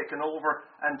to be taken over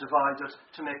and divided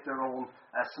to make their own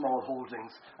small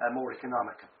holdings more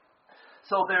economical.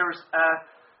 So there's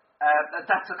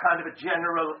that's a kind of a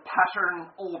general pattern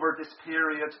over this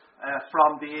period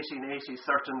from the 1880s,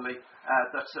 certainly,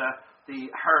 that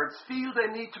the herds feel they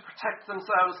need to protect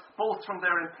themselves both from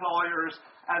their employers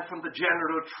and from the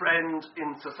general trend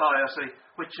in society,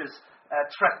 which is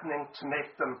threatening to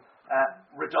make them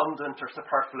redundant or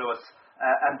superfluous.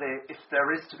 And if there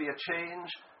is to be a change,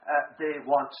 they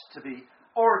want to be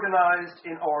organised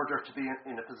in order to be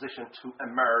in a position to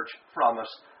emerge from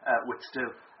it with still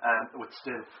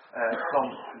some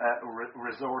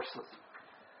resources.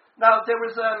 Now there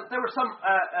were some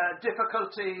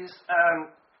difficulties.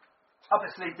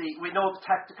 Obviously, we know the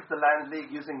tactic of the Land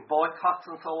League using boycotts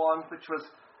and so on, which was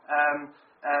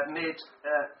made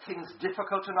things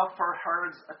difficult enough for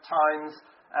herds at times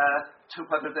to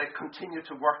whether they continue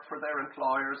to work for their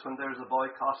employers when there's a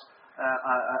boycott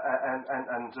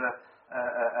and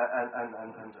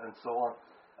so on.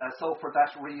 So for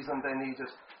that reason, they needed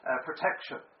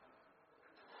protection.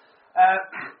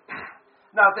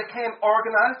 Now they came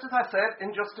organised, as I said,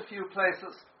 in just a few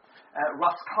places,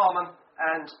 Roscommon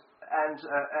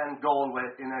and Galway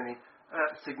in any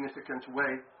significant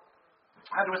way.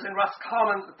 And it was in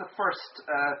Roscommon that the first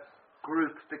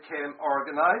group became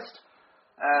organised.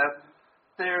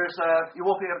 You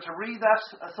won't be able to read that,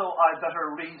 so I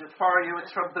better read it for you.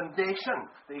 It's from The Nation,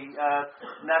 the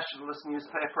nationalist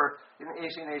newspaper, in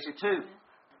 1882.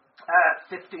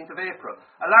 15th of April.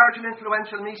 A large and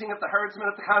influential meeting of the herdsmen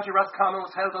of the County Roscommon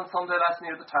was held on Sunday last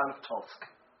near the town of Tusk.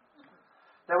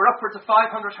 There were upwards of 500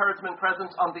 herdsmen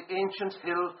present on the ancient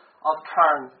hill of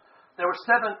Carn. There were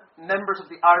 7 members of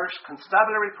the Irish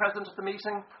Constabulary present at the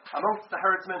meeting. Amongst the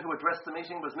herdsmen who addressed the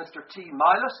meeting was Mr. T.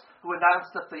 Milett, who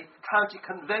announced that the county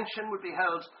convention would be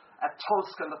held at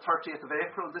Tusk on the 30th of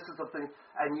April. This is of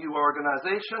a new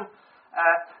organisation.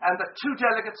 And that 2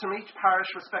 delegates from each parish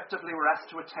respectively were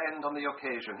asked to attend on the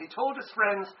occasion. He told his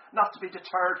friends not to be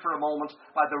deterred for a moment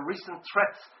by the recent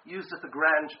threats used at the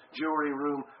Grand Jury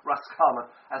Room,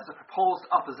 Roscommon, as the proposed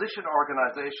opposition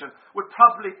organisation would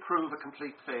probably prove a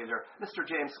complete failure. Mr.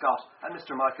 James Scott and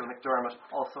Mr. Michael McDermott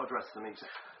also addressed the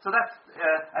meeting. So that's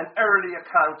an early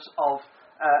account of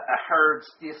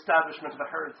the establishment of a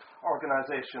herds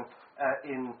organisation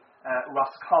in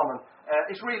Roscommon.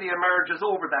 It really emerges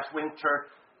over that winter,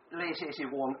 late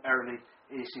 81, early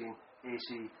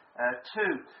 1882.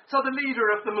 So the leader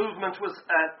of the movement was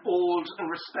old and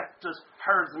respected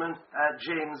herdsman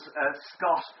James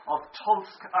Scott of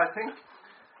Tulsk, I think.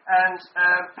 And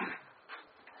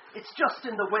it's just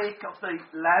in the wake of the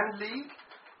Land League,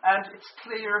 and it's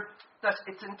clear that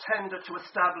it's intended to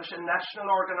establish a national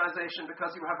organisation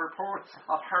because you have reports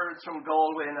of herds from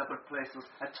Galway and other places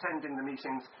attending the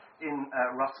meetings in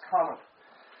Roscommon.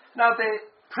 Now, they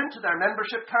printed their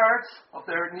membership cards of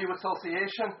their new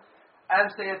association,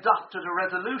 and they adopted a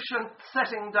resolution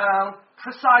setting down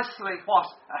precisely what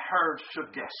a herd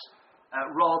should get,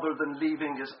 rather than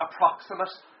leaving it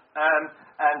approximate, and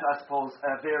I suppose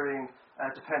varying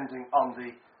depending on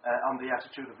the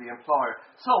attitude of the employer.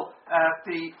 So,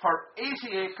 for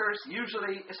 80 acres,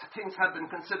 usually things had been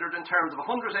considered in terms of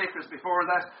 100 acres before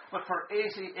that, but for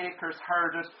 80 acres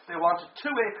herded, they wanted 2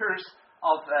 acres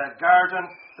of garden,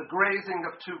 the grazing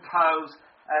of 2 cows,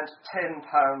 and £10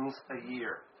 a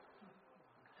year.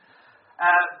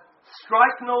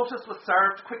 Strike notice was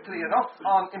served quickly enough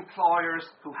on employers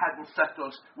who hadn't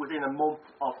settled within a month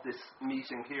of this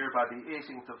meeting here by the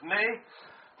 18th of May.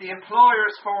 The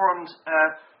employers formed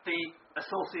the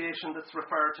association that's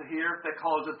referred to here. They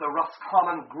called it the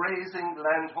Roscommon Grazing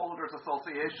Landholders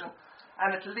Association,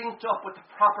 and it linked up with the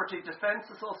Property Defence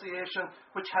Association,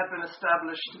 which had been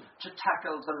established to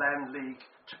tackle the Land League,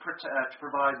 to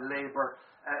provide labour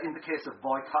in the case of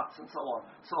boycotts and so on.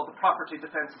 So the Property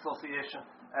Defence Association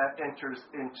enters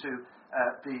into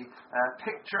the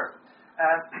picture.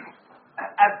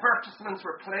 Advertisements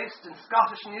were placed in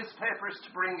Scottish newspapers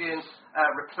to bring in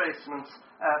replacements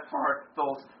for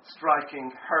those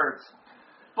striking herds.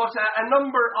 But a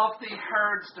number of the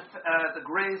herds, the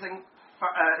grazing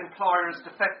employers,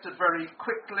 defected very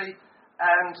quickly,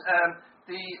 and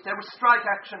there was strike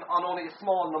action on only a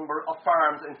small number of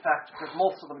farms, in fact, because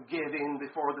most of them gave in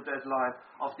before the deadline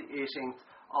of the 18th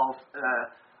of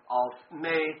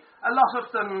May. A lot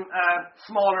of them,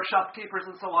 smaller shopkeepers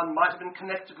and so on, might have been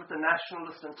connected with the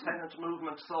nationalist and tenant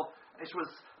movement, so it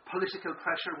was political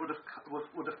pressure would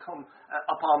have come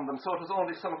upon them. So it was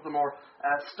only some of the more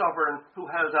stubborn who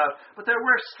held out. But there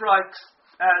were strikes,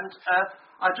 and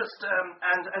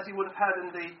and as you would have had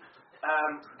in the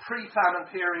pre-famine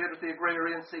period of the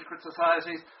agrarian secret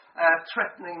societies,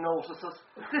 threatening notices.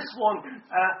 This one,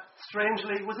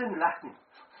 strangely, was in Latin.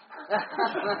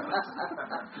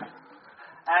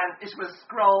 And it was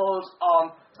scrawled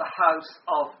on the house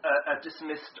of a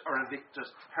dismissed or evicted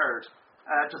herd.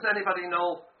 Does anybody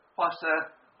know what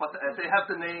they have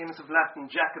the names of Latin?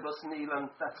 Jacobus, Neelan,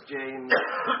 that's James.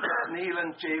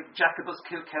 Neelan, Jacobus,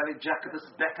 Kilkelly,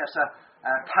 Jacobus, Becketa,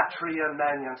 Patria,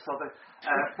 Mannion. So the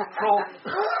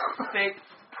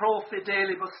pro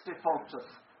fidelibus defunctus.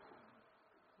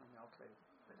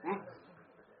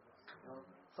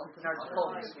 Something are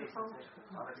defunct.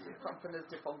 Something is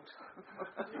defunct.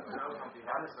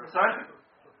 Sorry?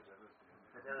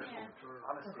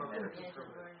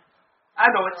 I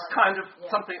know, it's kind of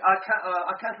something,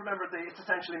 I can't remember it's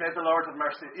essentially made the Lord have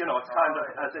mercy, it's kind of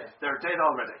as if they're dead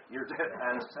already, you're dead,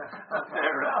 and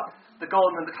the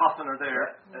golem and the coffin are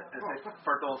there, as if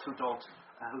for those who don't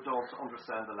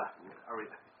understand the Latin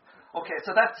arena. Okay,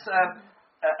 so that's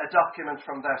a document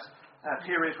from that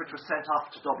period which was sent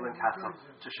off to Dublin Castle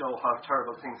to show how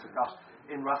terrible things had got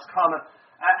in Roscommon.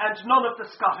 And none of the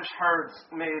Scottish herds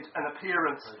made an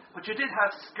appearance, but you did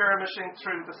have skirmishing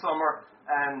through the summer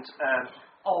and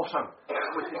autumn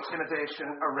with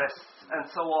intimidation, arrests and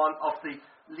so on of the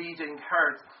leading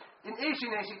herds. In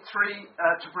 1883,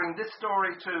 to bring this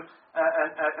story to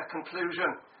a conclusion,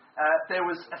 there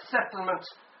was a settlement,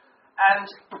 and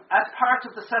as part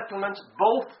of the settlement,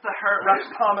 both the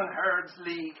Roscommon Herds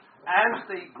League and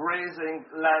the Grazing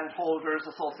Landholders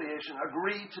Association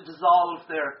agreed to dissolve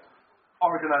their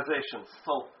organisations.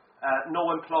 So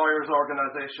no employers'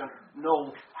 organisation,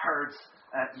 no herds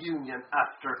union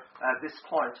after this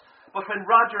point. But when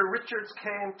Roger Richards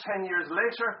came 10 years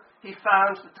later, he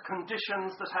found that the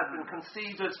conditions that had been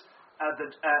conceded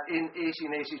in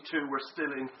 1882 were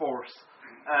still in force.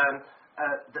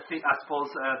 The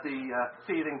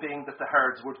feeling being that the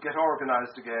herds would get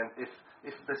organised again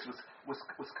if this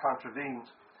was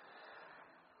contravened.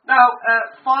 Now,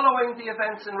 following the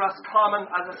events in Roscommon,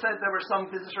 as I said, there were some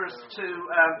visitors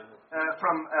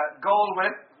from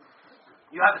Galway.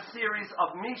 You have a series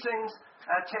of meetings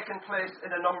taking place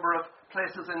in a number of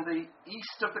places in the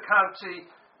east of the county.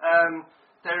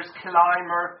 There's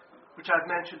Killimer, which I've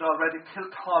mentioned already,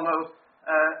 Kilconnell,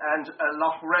 and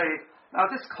Lochray. Now,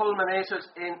 this culminated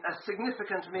in a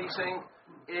significant meeting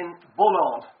in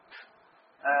Bullen.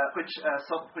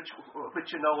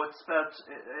 which you know it's spelled.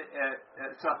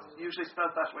 It's not usually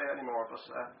spelled that way anymore, but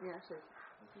Yeah, it is.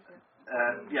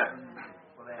 yeah.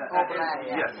 Yes.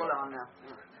 Yes.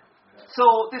 So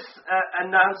this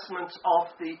announcement of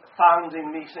the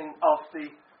founding meeting of the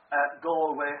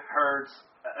Galway Herds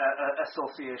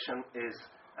Association is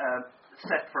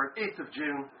set for 8th of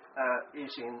June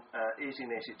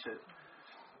 1882.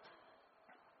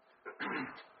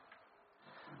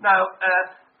 Now,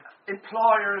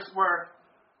 employers were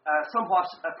somewhat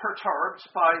perturbed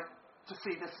to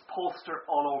see this poster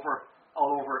all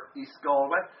over East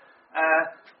Galway.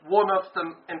 One of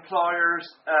the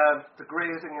employers, the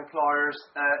grazing employers,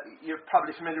 you're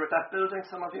probably familiar with that building,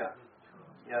 some of you?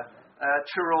 Yeah.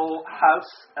 Tyrrell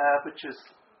House, which is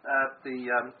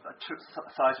the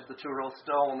site of the Tyrrell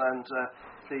Stone, and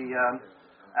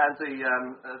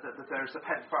there's a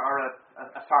pet or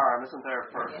a farm, isn't there?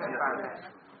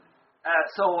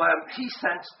 So he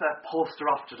sent the poster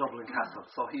off to Dublin Castle.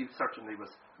 So he certainly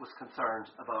was concerned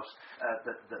about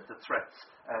the threats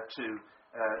to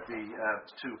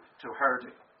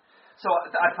herding. So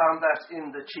I found that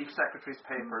in the Chief Secretary's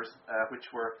papers,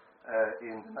 which were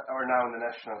now in the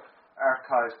National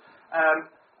Archives,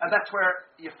 and that's where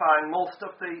you find most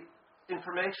of the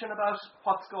information about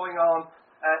what's going on.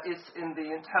 Is in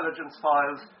the intelligence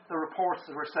files, the reports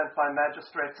that were sent by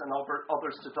magistrates and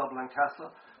others to Dublin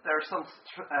Castle. There are some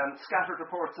scattered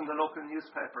reports in the local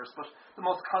newspapers, but the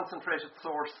most concentrated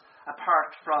source,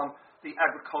 apart from the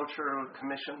Agricultural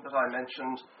Commission that I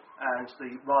mentioned and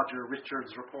the Roger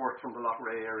Richards report from the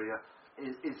Loughrea area,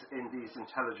 is in these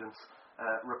intelligence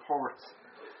reports.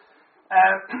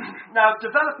 Now,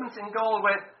 developments in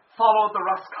Galway followed the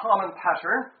Roscommon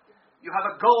pattern. You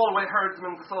have a Galway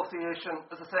Herdsmen's Association,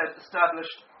 as I said,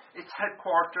 established. Its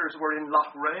headquarters were in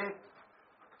Loughrea.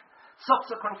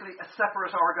 Subsequently, a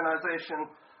separate organisation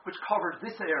which covered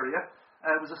this area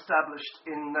was established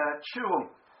in Tuam.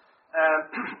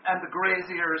 And the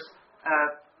graziers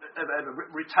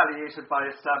retaliated by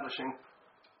establishing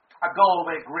a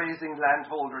Galway Grazing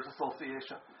Landholders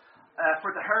Association.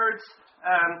 For the herds,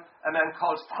 a man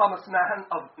called Thomas Mahan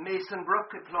of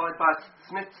Masonbrook, employed by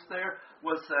Smiths there,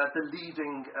 was the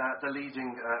leading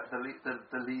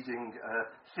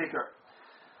figure.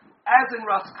 As in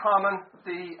Roscommon,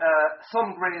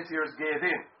 some graziers gave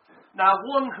in. Now,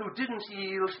 one who didn't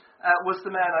yield was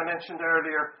the man I mentioned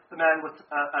earlier, the man with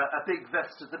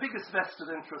the biggest vested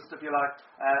interest, if you like,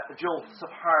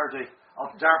 Joseph Hardy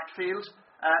of Dartfield.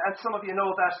 And some of you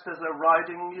know that there's a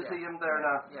riding museum there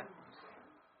now. Yeah.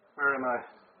 Where am I?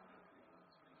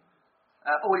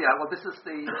 Oh yeah, well this is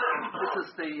the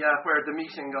where the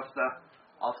meeting of the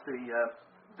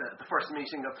first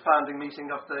meeting of the founding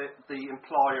meeting of the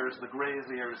employers, the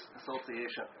Graziers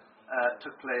Association,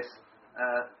 took place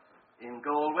in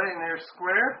Galway near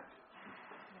Square.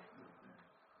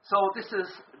 So this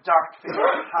is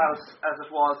Dartfield House as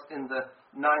it was in the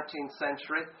 19th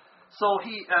century. So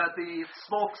the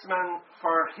spokesman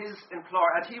for his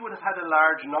employer, and he would have had a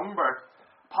large number,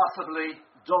 possibly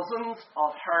dozens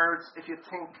of herds, if you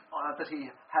think that he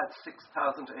had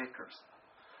 6,000 acres.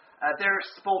 Their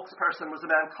spokesperson was a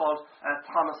man called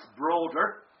Thomas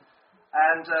Broder,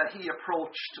 and he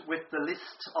approached with the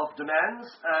list of demands,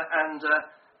 and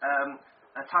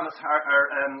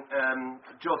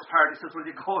Joseph Hardy says, "Will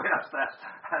you go at that?"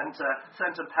 and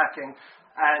sent him packing,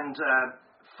 and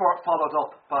followed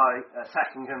up by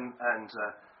sacking him, and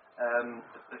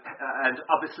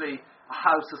obviously a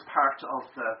house is part of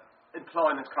the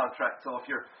employment contract. So if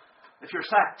you're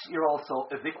sacked, you're also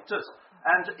evicted.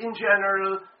 And in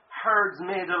general, herds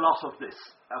made a lot of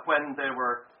this when they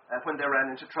ran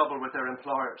into trouble with their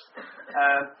employers.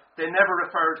 They never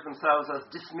referred to themselves as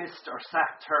dismissed or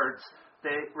sacked herds.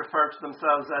 They referred to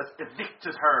themselves as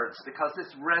evicted herds, because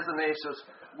this resonated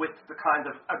with the kind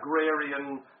of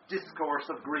agrarian discourse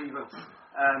of grievance.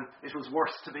 It was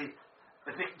worse to be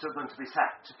evicted than to be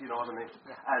sacked, if you know what I mean,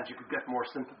 and you could get more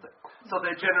sympathy. So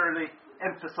they generally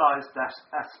emphasised that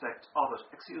aspect of it.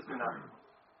 Excuse me now.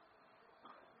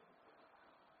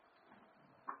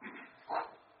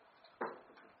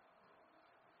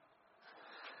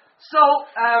 So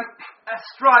a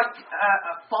strike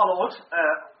followed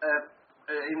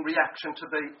in reaction to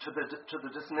the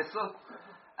dismissal,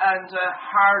 and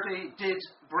Hardy did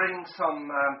bring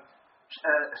some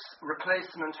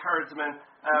replacement herdsmen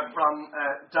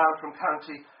down from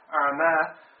County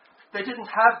Armagh. They didn't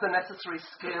have the necessary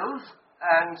skills,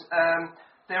 and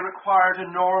they required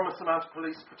enormous amount of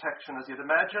police protection, as you'd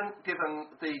imagine, given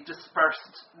the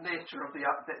dispersed nature of they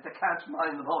can't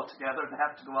mine them all together. They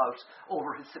have to go out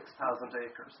over his 6,000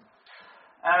 acres.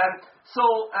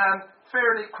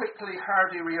 Fairly quickly,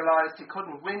 Hardy realised he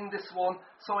couldn't win this one,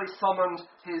 so he summoned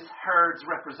his herd's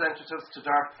representatives to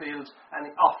Dartfield and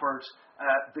he offered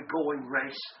the going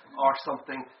rate, or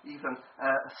something even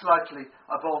slightly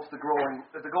above the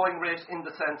going rate, in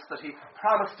the sense that he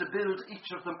promised to build each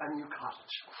of them a new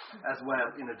cottage as well,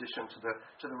 in addition to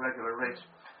the regular rate.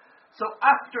 So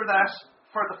after that,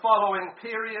 for the following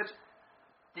period,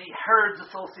 the Herds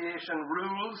Association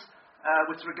rules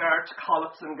with regard to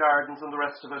collops and gardens and the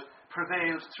rest of it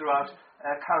prevailed throughout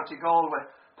County Galway.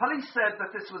 Police said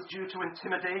that this was due to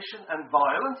intimidation and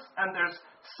violence, and there's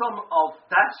some of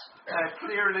that,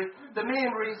 clearly. The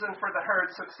main reason for the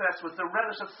herd's success was the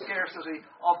relative scarcity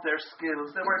of their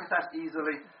skills. They weren't that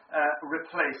easily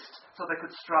replaced, so they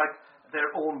could strike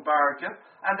their own bargain,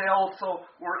 and they also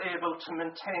were able to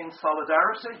maintain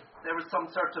solidarity. There was some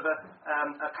sort of a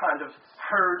kind of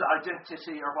herd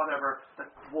identity or whatever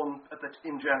that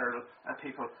in general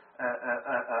people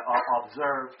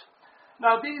observed.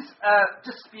 Now these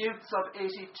disputes of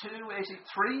 82,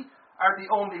 83 are the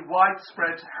only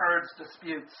widespread herds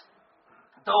disputes.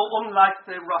 Though unlike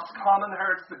the Roscommon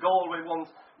herds, the Galway ones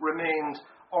remained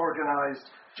organised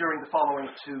during the following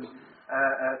two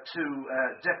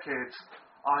decades.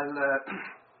 I'll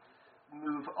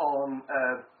move on,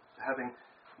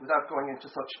 without going into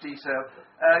such detail.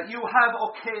 You have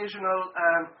occasional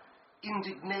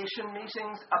indignation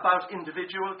meetings about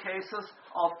individual cases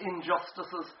of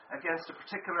injustices against a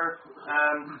particular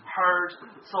herd.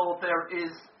 So there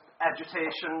is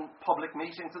agitation, public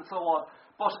meetings and so on.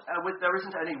 But there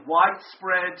isn't any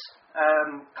widespread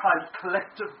kind of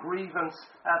collective grievance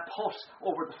put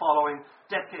over the following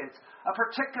decades. A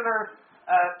particular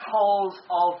cause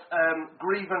of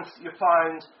grievance you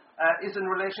find is in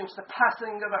relation to the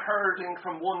passing of a herding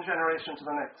from one generation to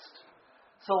the next.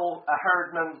 So a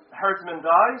herdsman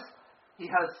dies, he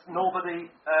has nobody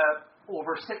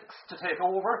over 6 to take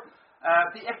over.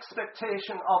 The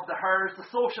expectation of the herd, the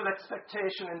social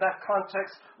expectation in that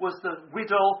context, was the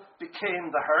widow became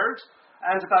the herd,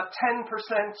 and about 10%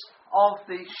 of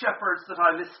the shepherds that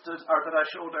I listed, or that I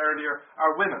showed earlier,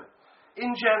 are women.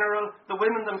 In general, the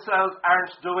women themselves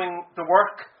aren't doing the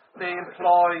work. They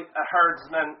employ a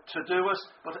herdsman to do it,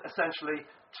 but essentially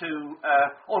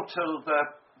until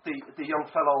the young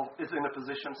fellow is in a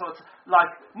position. So it's like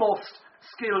most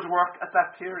skilled work at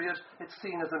that period, it's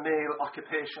seen as a male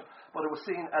occupation, but it was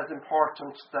seen as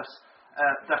important that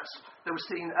they were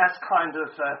seen as kind of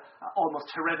almost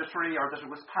hereditary, or that it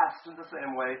was passed in the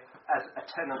same way as a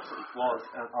tenancy was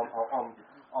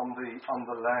on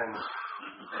the land.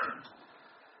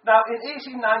 Now, in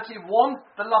 1891,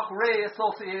 the Lochray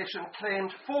Association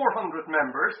claimed 400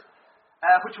 members,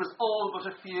 which was all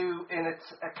but a few in its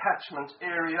catchment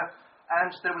area,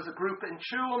 and there was a group in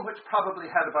Tuam which probably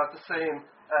had about the same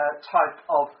type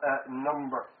of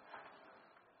number.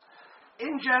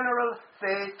 In general,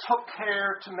 they took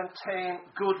care to maintain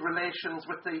good relations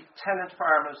with the tenant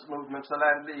farmers movement, the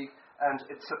Land League, and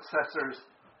its successors.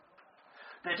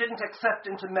 They didn't accept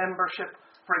into membership,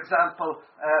 for example,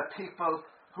 people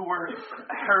who were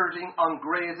herding on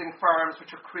grazing farms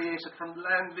which were created from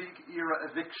Land League era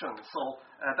evictions. So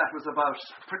that was about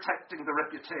protecting the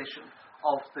reputation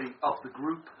of the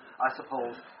group, I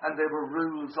suppose. And there were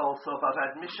rules also about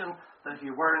admission, that if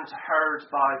you weren't a herd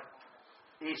by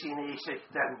 1880,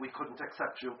 then we couldn't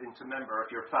accept you into member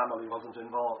if your family wasn't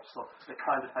involved. So they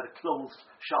kind of had a closed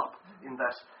shop in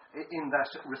that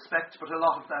respect, but a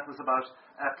lot of that was about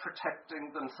protecting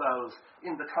themselves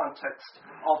in the context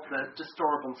of the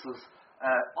disturbances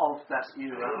of that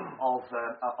era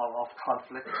of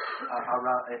conflict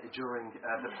during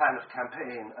the Planet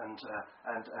campaign and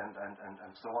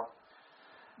so on.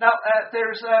 Now,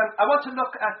 I want to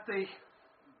look at the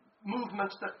movement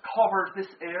that covered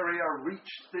this area,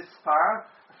 reached this far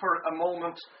for a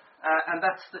moment, and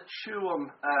that's the Tuam,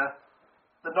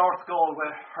 the North Galway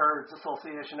Herds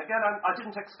Association. Again, I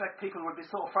didn't expect people would be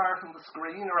so far from the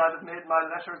screen, or I'd have made my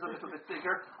letters a little bit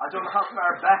bigger. I don't know how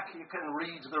far back you can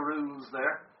read the rules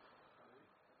there.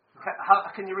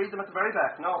 Can you read them at the very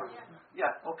back? No?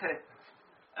 Yeah, okay.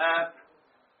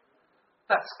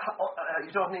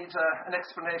 You don't need an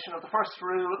explanation of the first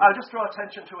rule. I'll just draw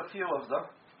attention to a few of them,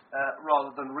 rather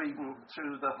than reading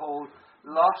through the whole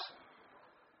lot.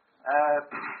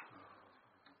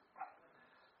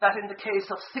 That in the case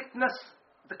of sickness,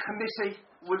 the committee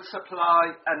will supply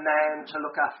a man to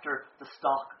look after the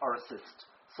stock or assist.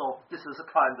 So this is a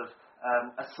kind of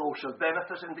a social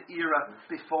benefit in the era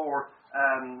before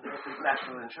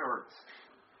national insurance.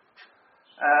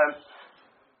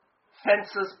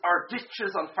 Fences or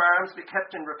ditches on farms be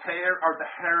kept in repair, or the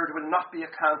herd will not be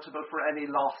accountable for any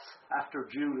loss after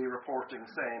duly reporting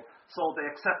same. So they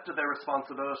accepted their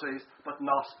responsibilities, but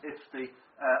not if the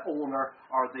owner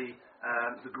or the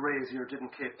grazier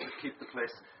didn't keep the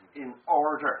place in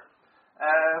order.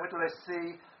 What do I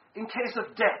see? In case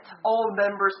of death, all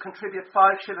members contribute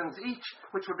 5 shillings each,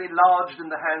 which will be lodged in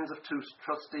the hands of 2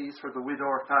 trustees for the widow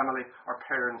or family or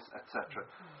parents, etc.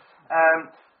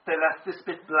 They left this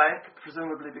bit blank,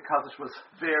 presumably because it was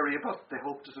variable. They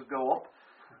hoped it would go up.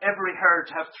 Every herd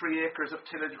to have 3 acres of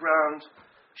tillage ground.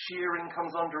 Shearing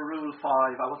comes under Rule 5.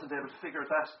 I wasn't able to figure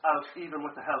that out, even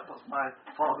with the help of my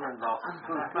father-in-law,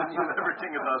 who knew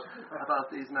everything about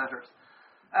these matters.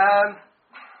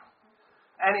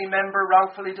 Any member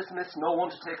wrongfully dismissed, no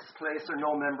one to take his place, or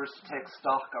no members to take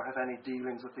stock or have any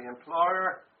dealings with the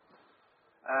employer.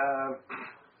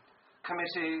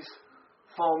 Committees,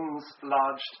 funds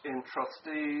lodged in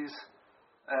trustees.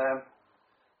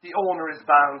 The owner is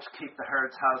bound to keep the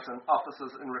herd's house and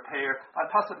offices in repair. I'm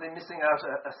possibly missing out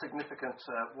a significant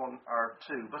one or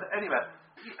two. But anyway,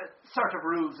 sort of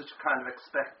rules that you kind of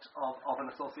expect of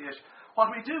an association. What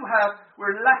we do have,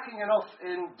 we're lacking enough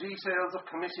in details of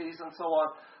committees and so on.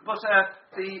 But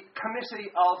the committee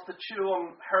of the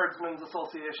Tuam Herdsmen's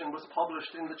Association was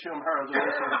published in the Tuam Herald in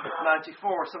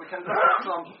 1994. So we can look at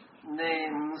some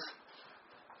names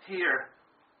here.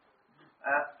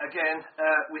 Again,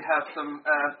 we have them.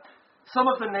 Some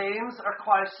of the names are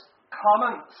quite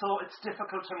common, so it's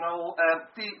difficult to know.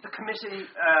 The committee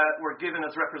were given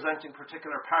as representing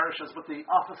particular parishes, but the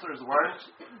officers weren't.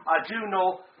 I do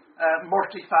know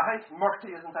Murty Fahy.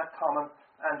 Murty isn't that common,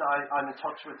 and I'm in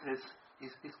touch with his.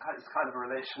 He's kind of a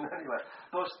relation anyway.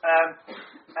 But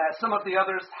some of the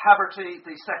others, Haverty,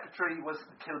 the secretary, was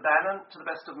Kilbannon, to the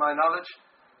best of my knowledge.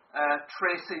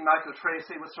 Michael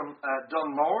Tracy was from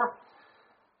Dunmore.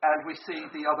 And we see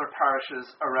the other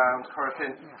parishes around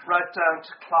Corkin, right down to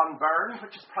Clonberne,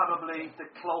 which is probably the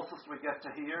closest we get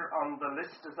to here on the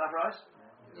list. Is that right?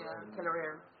 Yeah,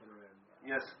 Killare.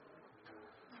 Yes.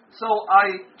 So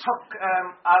I took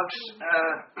out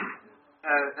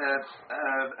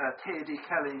K.D.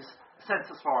 Kelly's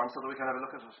census form so that we can have a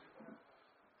look at it.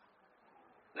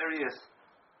 There he is.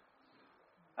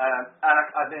 And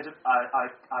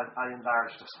I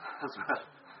enlarged it as well.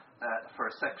 For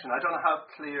a section. I don't know how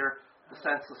clear the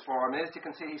census form is. You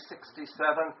can see he's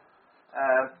 67,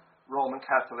 Roman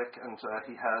Catholic, and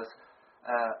he has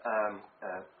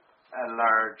a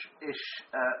large-ish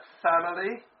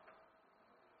family.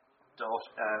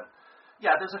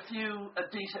 There's a few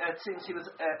details. It seems he was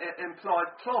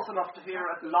employed close enough to here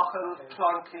at Lochel,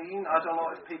 Clonkeen. I don't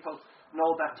know if people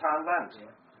know that townland.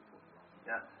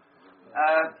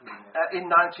 In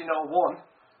 1901.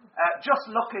 Just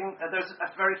looking, there's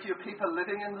very few people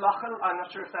living in Lochel. I'm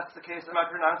not sure if that's the case. Am I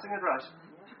pronouncing it right?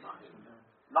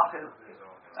 Lochel.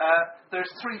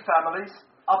 There's 3 families.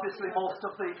 Obviously, most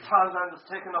of the townland is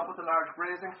taken up with a large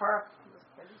grazing farm.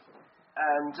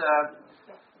 And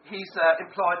he's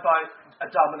employed by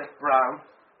Dominic Brown.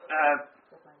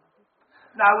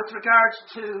 Now, with regards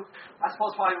to, I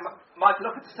suppose, why you might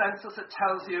look at the census, it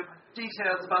tells you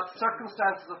details about the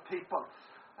circumstances of people.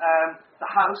 The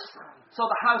house. So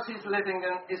the house he's living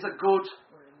in is a good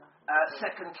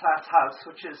second-class house,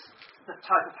 which is the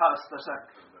type of house that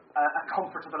a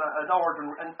comfortable, an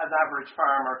average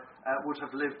farmer would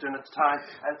have lived in at the time,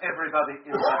 and everybody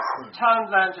in the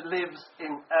townland lives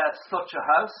in such a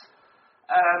house.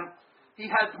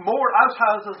 He had more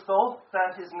outhouses, though,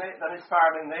 than his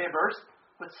farming neighbours,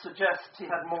 which suggests he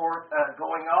had more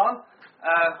going on.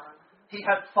 He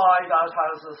had 5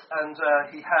 outhouses, and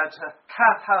he had a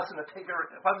calf house and a piggery.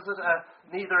 What was it?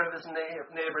 Neither of his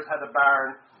neighbours had a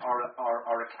barn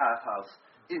or a calf house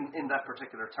in that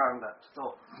particular townland.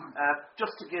 So,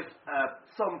 just to give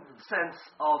some sense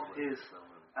of his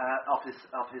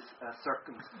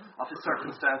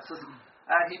circumstances,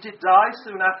 he did die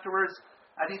soon afterwards,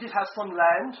 and he did have some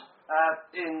land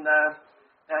in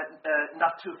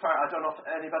not too far. I don't know if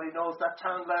anybody knows that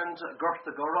townland,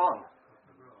 Gortha Goron.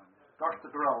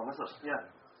 Gortha Goron, is it? Yeah.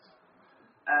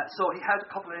 So he had a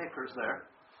couple of acres there.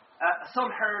 Some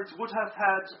herds would have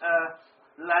had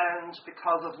land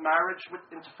because of marriage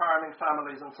into farming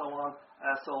families and so on.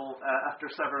 After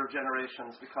several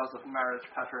generations, because of marriage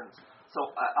patterns. So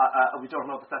we don't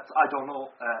know I don't know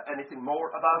anything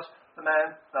more about the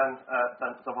man than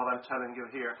what I'm telling you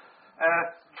here.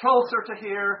 Closer to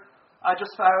here, I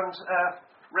just found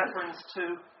reference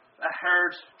to a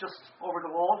herd just over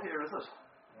the wall here. Is it?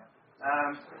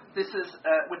 This is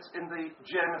in the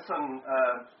Jameson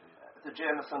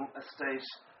estate,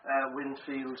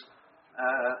 Winfield.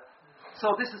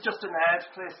 So this is just an ad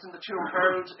placed in the Tuam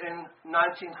Herald in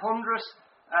 1900,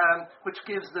 which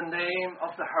gives the name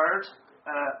of the herd,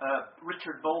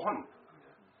 Richard Bohan.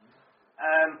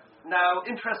 Now,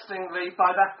 interestingly,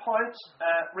 by that point,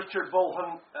 Richard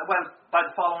Bohan, by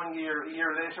the following year, a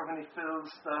year later, when he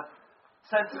fills the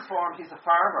census form, he's a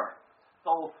farmer.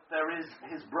 So there is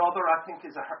his brother, I think,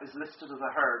 is listed as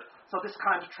a herd. So this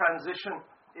kind of transition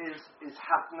is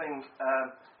happening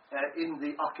in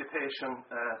the occupation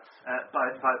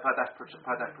by that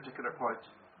particular point.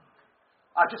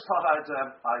 I just thought I'd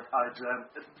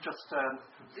just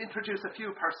introduce a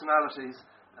few personalities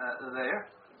there.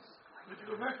 Would you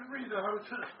go back and read the house?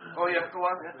 Oh yeah, go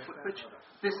on. Yeah. Which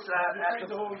this Read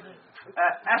the whole thing.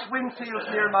 at Winfield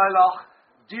near Myloch,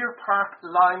 Deer Park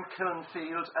Lime Kiln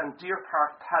Field and Deer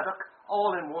Park Paddock,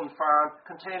 all in one farm,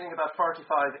 containing about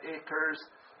 45 acres.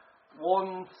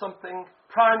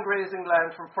 Prime grazing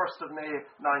land from 1st of May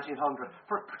 1900.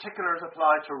 Particulars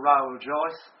apply to Raoul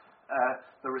Joyce,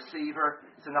 the receiver.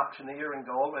 He's an auctioneer in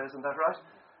Galway, isn't that right?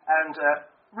 And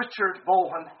Richard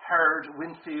Bohan, herd,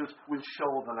 Winfield, will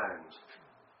show the land.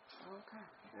 Okay.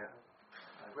 Yeah.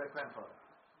 My great-grandfather.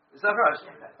 Is that right?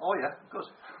 Oh yeah, good.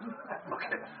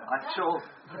 Okay, I chose.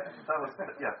 That was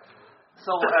yeah.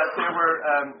 So there were.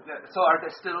 So are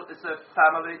they still? Is the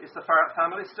family? Is the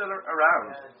family still around?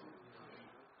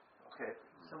 Okay.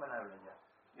 Some in Ireland,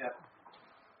 yeah. Yeah.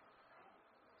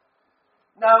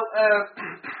 Now,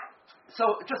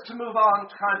 so just to move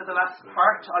on to kind of the last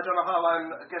part. I don't know how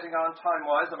I'm getting on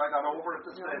time-wise. Am I gone over at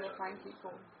this No, stage? you're fine, keep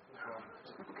going.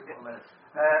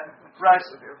 Right.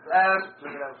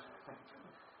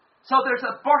 So there's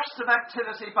a burst of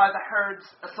activity by the herds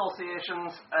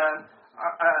associations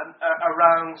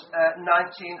around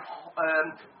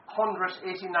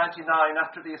 1899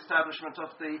 after the establishment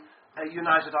of the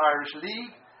United Irish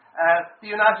League. The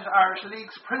United Irish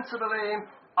League's principal aim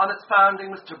on its founding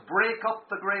was to break up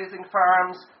the grazing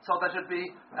farms so that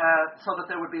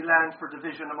there would be land for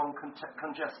division among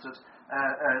congested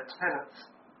tenants.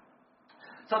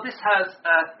 So this has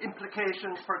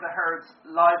implications for the herd's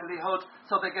livelihood,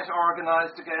 so they get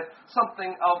organised to get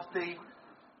something of the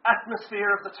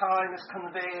atmosphere of the time is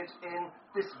conveyed in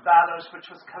this ballad,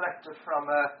 which was collected from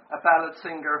a ballad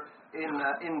singer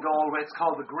in Galway. It's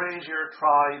called The Grazier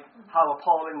Tribe, how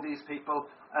appalling these people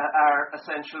are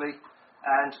essentially,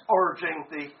 and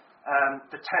urging the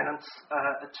tenants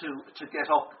to get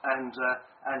up and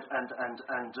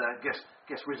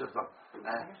get rid of them.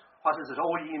 What is it?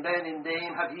 O ye men in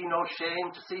name, have ye no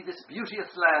shame to see this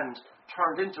beauteous land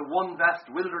turned into one vast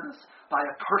wilderness by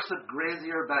a cursed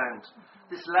grazier band?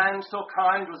 This land so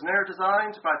kind was ne'er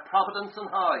designed by Providence on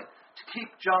high to keep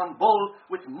John Bull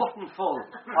with mutton full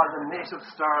while the natives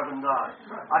starve and die.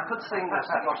 I could sing this.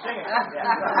 Sing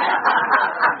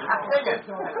it.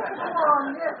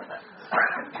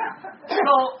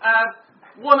 So,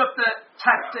 one of the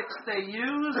tactics they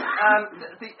use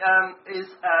is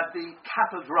the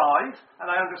cattle drive,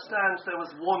 and I understand there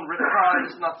was one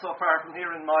reprised not so far from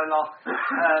here in Myloch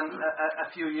a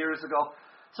few years ago.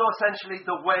 So essentially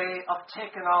the way of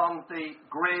taking on the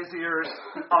graziers,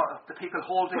 the people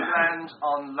holding land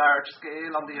on large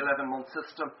scale on the 11-month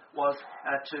system, was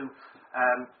to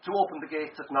open the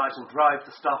gates at night and drive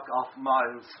the stock off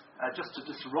miles, just to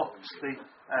disrupt the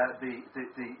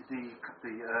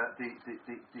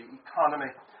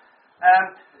economy.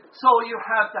 So you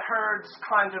have the herds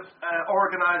kind of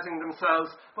organising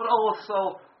themselves, but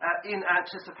also in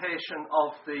anticipation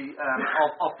of the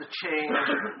change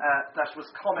that was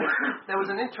coming. There was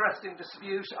an interesting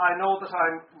dispute. I know that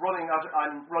I'm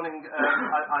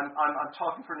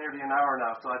talking for nearly an hour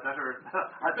now, so I better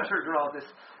draw this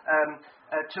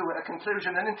to a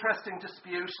conclusion. An interesting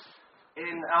dispute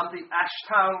on the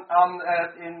Ashtown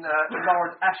in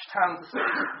Lord Ashtown's estate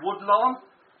at Woodlawn,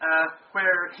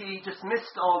 where he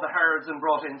dismissed all the herds and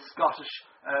brought in Scottish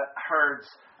herds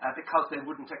because they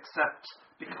wouldn't accept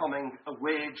becoming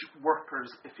wage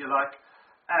workers, if you like.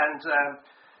 And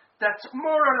that's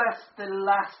more or less the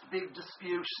last big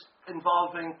dispute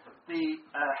involving the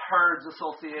Herds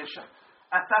Association.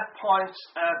 At that point,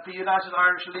 the United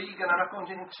Irish League, and I'm not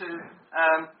going into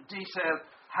detail,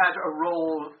 had a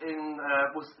role in,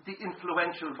 was the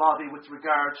influential body with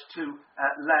regard to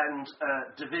land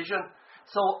division.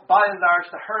 So, by and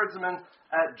large, the herdsmen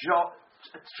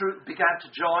began to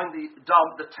join the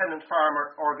tenant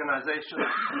farmer organisation.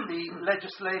 The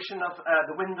legislation of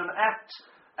the Wyndham Act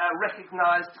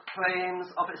recognised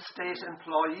claims of estate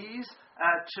employees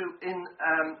in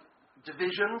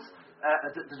divisions,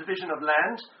 the division of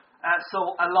land.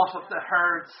 So, a lot of the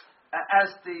herds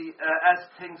as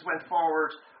things went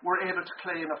forward, were able to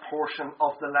claim a portion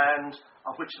of the land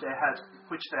of which they had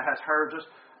herded.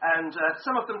 And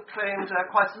some of them claimed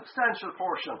quite a substantial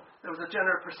portion. There was a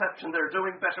general perception they're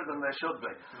doing better than they should be.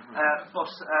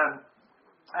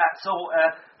 So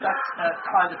that's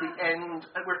kind of the end.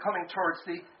 We're coming towards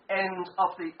the end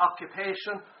of the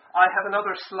occupation. I have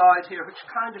another slide here which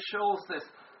kind of shows this.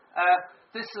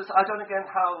 This is, I don't know again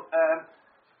how,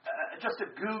 just a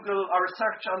Google or a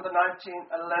search on the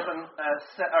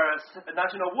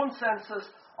 1901 census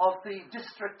of the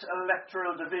District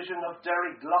Electoral Division of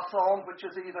Derry Glosson, which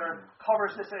is either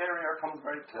covers this area or comes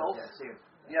very close.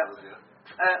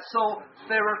 So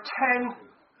there are 10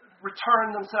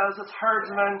 returned themselves as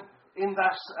herdsmen in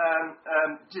that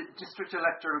District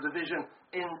Electoral Division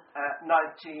in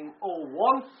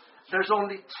 1901. There's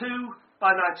only 2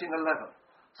 by 1911.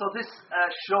 So this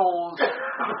shows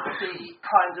the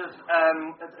kind of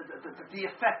the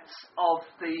effects of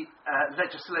the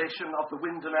legislation of the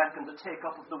Wyndham Act and the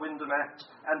take-up of the Wyndham Act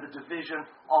and the division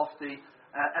of the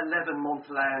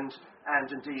 11-month land and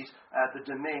indeed the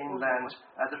domain land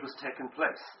that was taking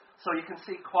place. So you can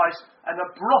see quite an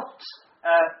abrupt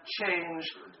change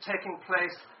taking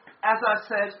place. As I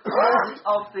said, most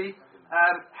of the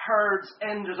herds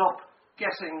ended up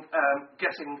getting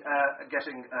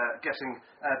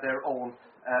their own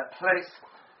place.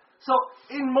 So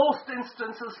in most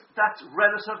instances, that's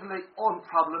relatively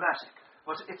unproblematic.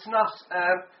 But it's not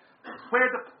where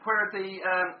the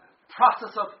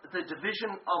process of the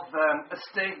division of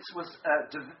estates was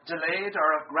delayed,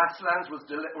 or of grasslands was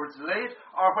delayed,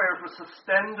 or where it was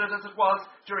suspended as it was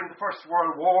during the First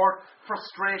World War.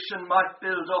 Frustration might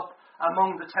build up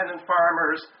among the tenant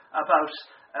farmers about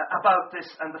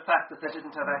this and the fact that they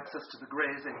didn't have access to the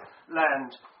grazing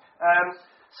land.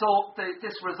 So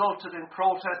this resulted in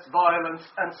protests, violence,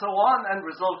 and so on, and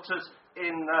resulted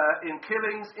in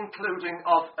killings, including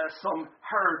of some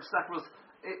herds. That was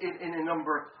in a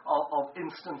number of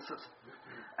instances.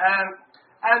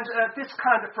 And this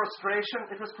kind of frustration,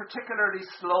 it was particularly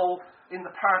slow in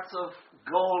the parts of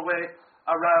Galway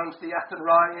around the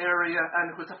Athenry area,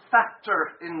 and it was a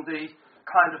factor in the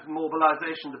kind of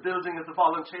mobilisation, the building of the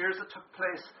volunteers that took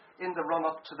place in the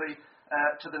run-up to the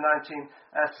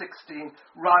 1916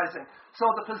 rising. So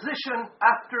the position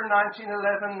after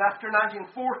 1911, after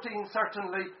 1914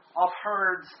 certainly, of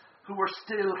herds who were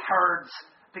still herds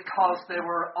because they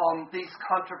were on these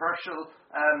controversial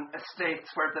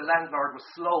estates where the landlord was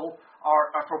slow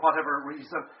or for whatever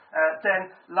reason,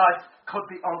 then life could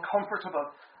be uncomfortable.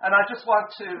 And I just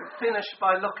want to finish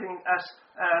by looking at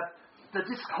the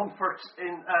discomfort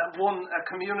in one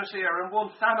community or in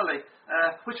one family,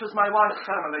 which was my wife's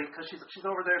family, because she's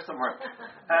over there somewhere.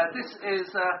 This is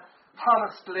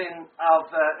Thomas Glynn, of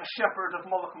a shepherd of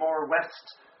Mullaghmore West,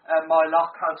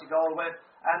 Moyloch, County Galway,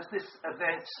 and this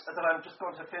event that I'm just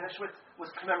going to finish with was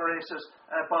commemorated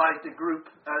by the group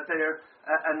there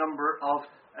a number of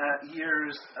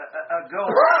years ago.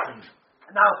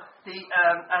 Now,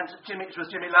 it was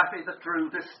Jimmy Laffey that drew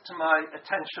this to my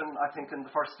attention, I think, in the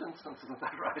first instance, isn't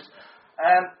that right?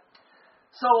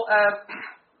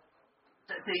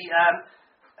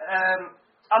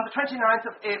 On the 29th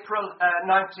of April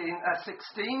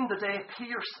 1916, the day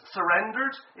Pearse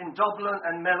surrendered in Dublin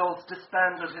and Mellows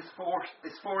disbanded his force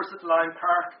at Lyme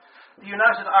Park, the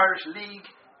United Irish League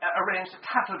arranged a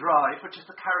cattle drive, which is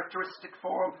the characteristic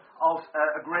form of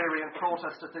agrarian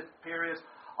protest at this period,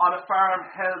 on a farm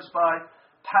held by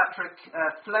Patrick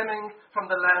Fleming from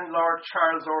the landlord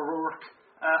Charles O'Rourke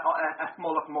at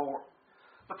Mullaghmore.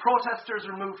 The protesters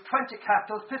removed 20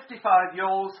 cattle, 55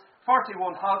 ewes,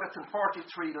 41 hoggets and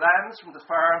 43 lambs from the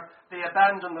farm. They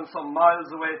abandoned them some miles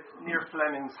away near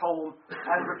Fleming's home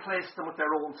and replaced them with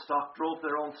their own stock, drove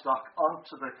their own stock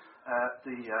onto the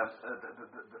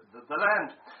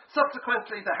land.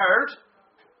 Subsequently, the herd,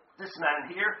 this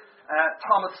man here,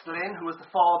 Thomas Glynn, who was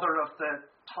the father of the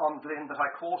Tom Glynn that I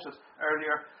quoted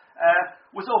earlier,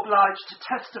 was obliged to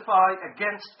testify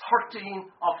against 13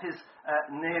 of his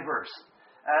neighbours,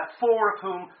 4 of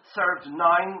whom served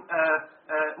 9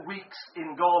 weeks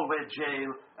in Galway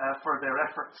jail for their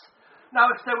efforts. Now,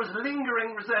 if there was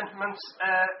lingering resentment,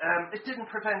 it didn't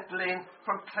prevent Glynn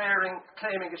from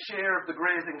claiming a share of the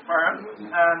grazing farm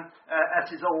as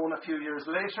his own a few years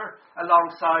later,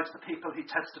 alongside the people he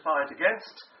testified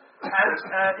against.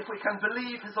 And if we can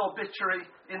believe his obituary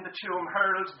in the Tuam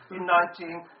Herald in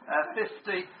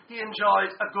 1950, he enjoyed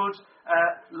a good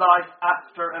life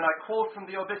after, and I quote from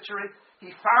the obituary, "He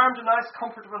farmed a nice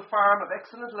comfortable farm of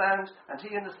excellent land, and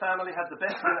he and his family had the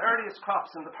best and earliest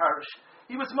crops in the parish.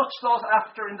 He was much sought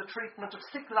after in the treatment of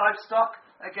sick livestock,"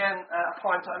 again a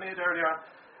point I made earlier on,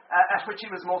 at which he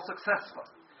was most successful.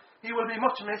 He will be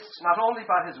much missed not only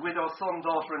by his widow, son,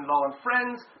 daughter-in-law and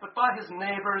friends, but by his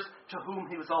neighbours, to whom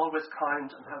he was always kind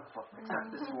and helpful,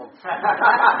 except this one.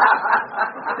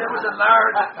 There was a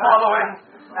large following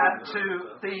to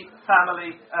the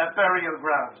family burial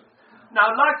ground.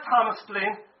 Now, like Thomas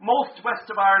Glynn, most West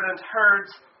of Ireland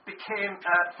herds became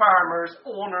farmers,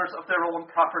 owners of their own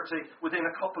property within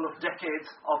a couple of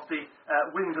decades of the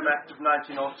Windham Act of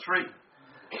 1903.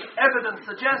 Evidence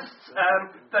suggests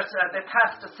that they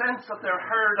passed a sense of their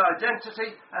herd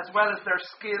identity as well as their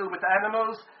skill with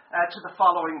animals to the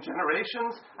following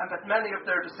generations, and that many of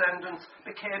their descendants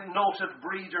became noted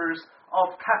breeders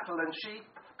of cattle and sheep,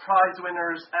 prize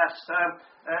winners at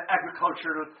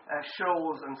agricultural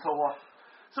shows and so on.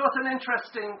 So it's an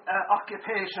interesting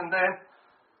occupation then.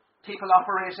 People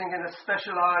operating in a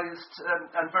specialised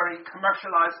and very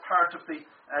commercialised part of the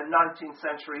 19th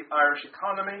century Irish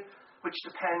economy, which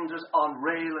depended on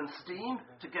rail and steam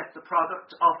to get the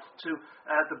product off to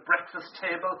the breakfast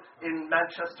table in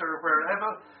Manchester or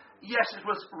wherever. Yet it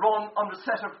was run on a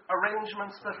set of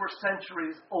arrangements that were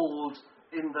centuries old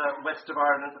in the west of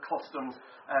Ireland, the customs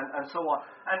and so on.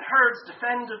 And herds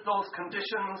defended those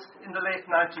conditions in the late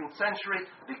 19th century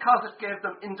because it gave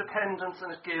them independence and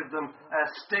it gave them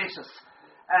status.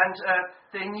 And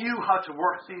they knew how to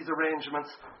work these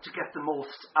arrangements to get the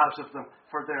most out of them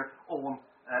for their own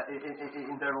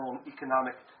in their own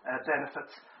economic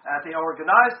benefits. They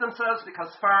organised themselves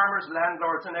because farmers,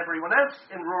 landlords and everyone else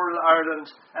in rural Ireland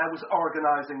was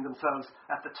organising themselves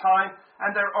at the time,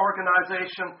 and their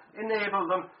organisation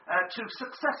enabled them to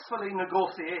successfully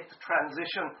negotiate the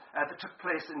transition that took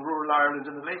place in rural Ireland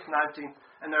in the late 19th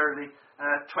and early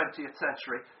 20th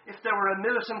century. If they were a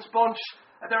militant bunch,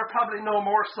 they were probably no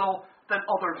more so than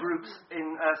other groups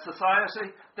in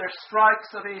society. Their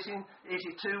strikes of 1882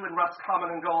 in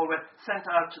Roscommon and Galway sent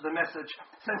out the message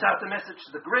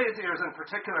to the graziers in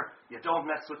particular: you don't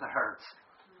mess with the herds.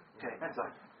 Okay, that's all.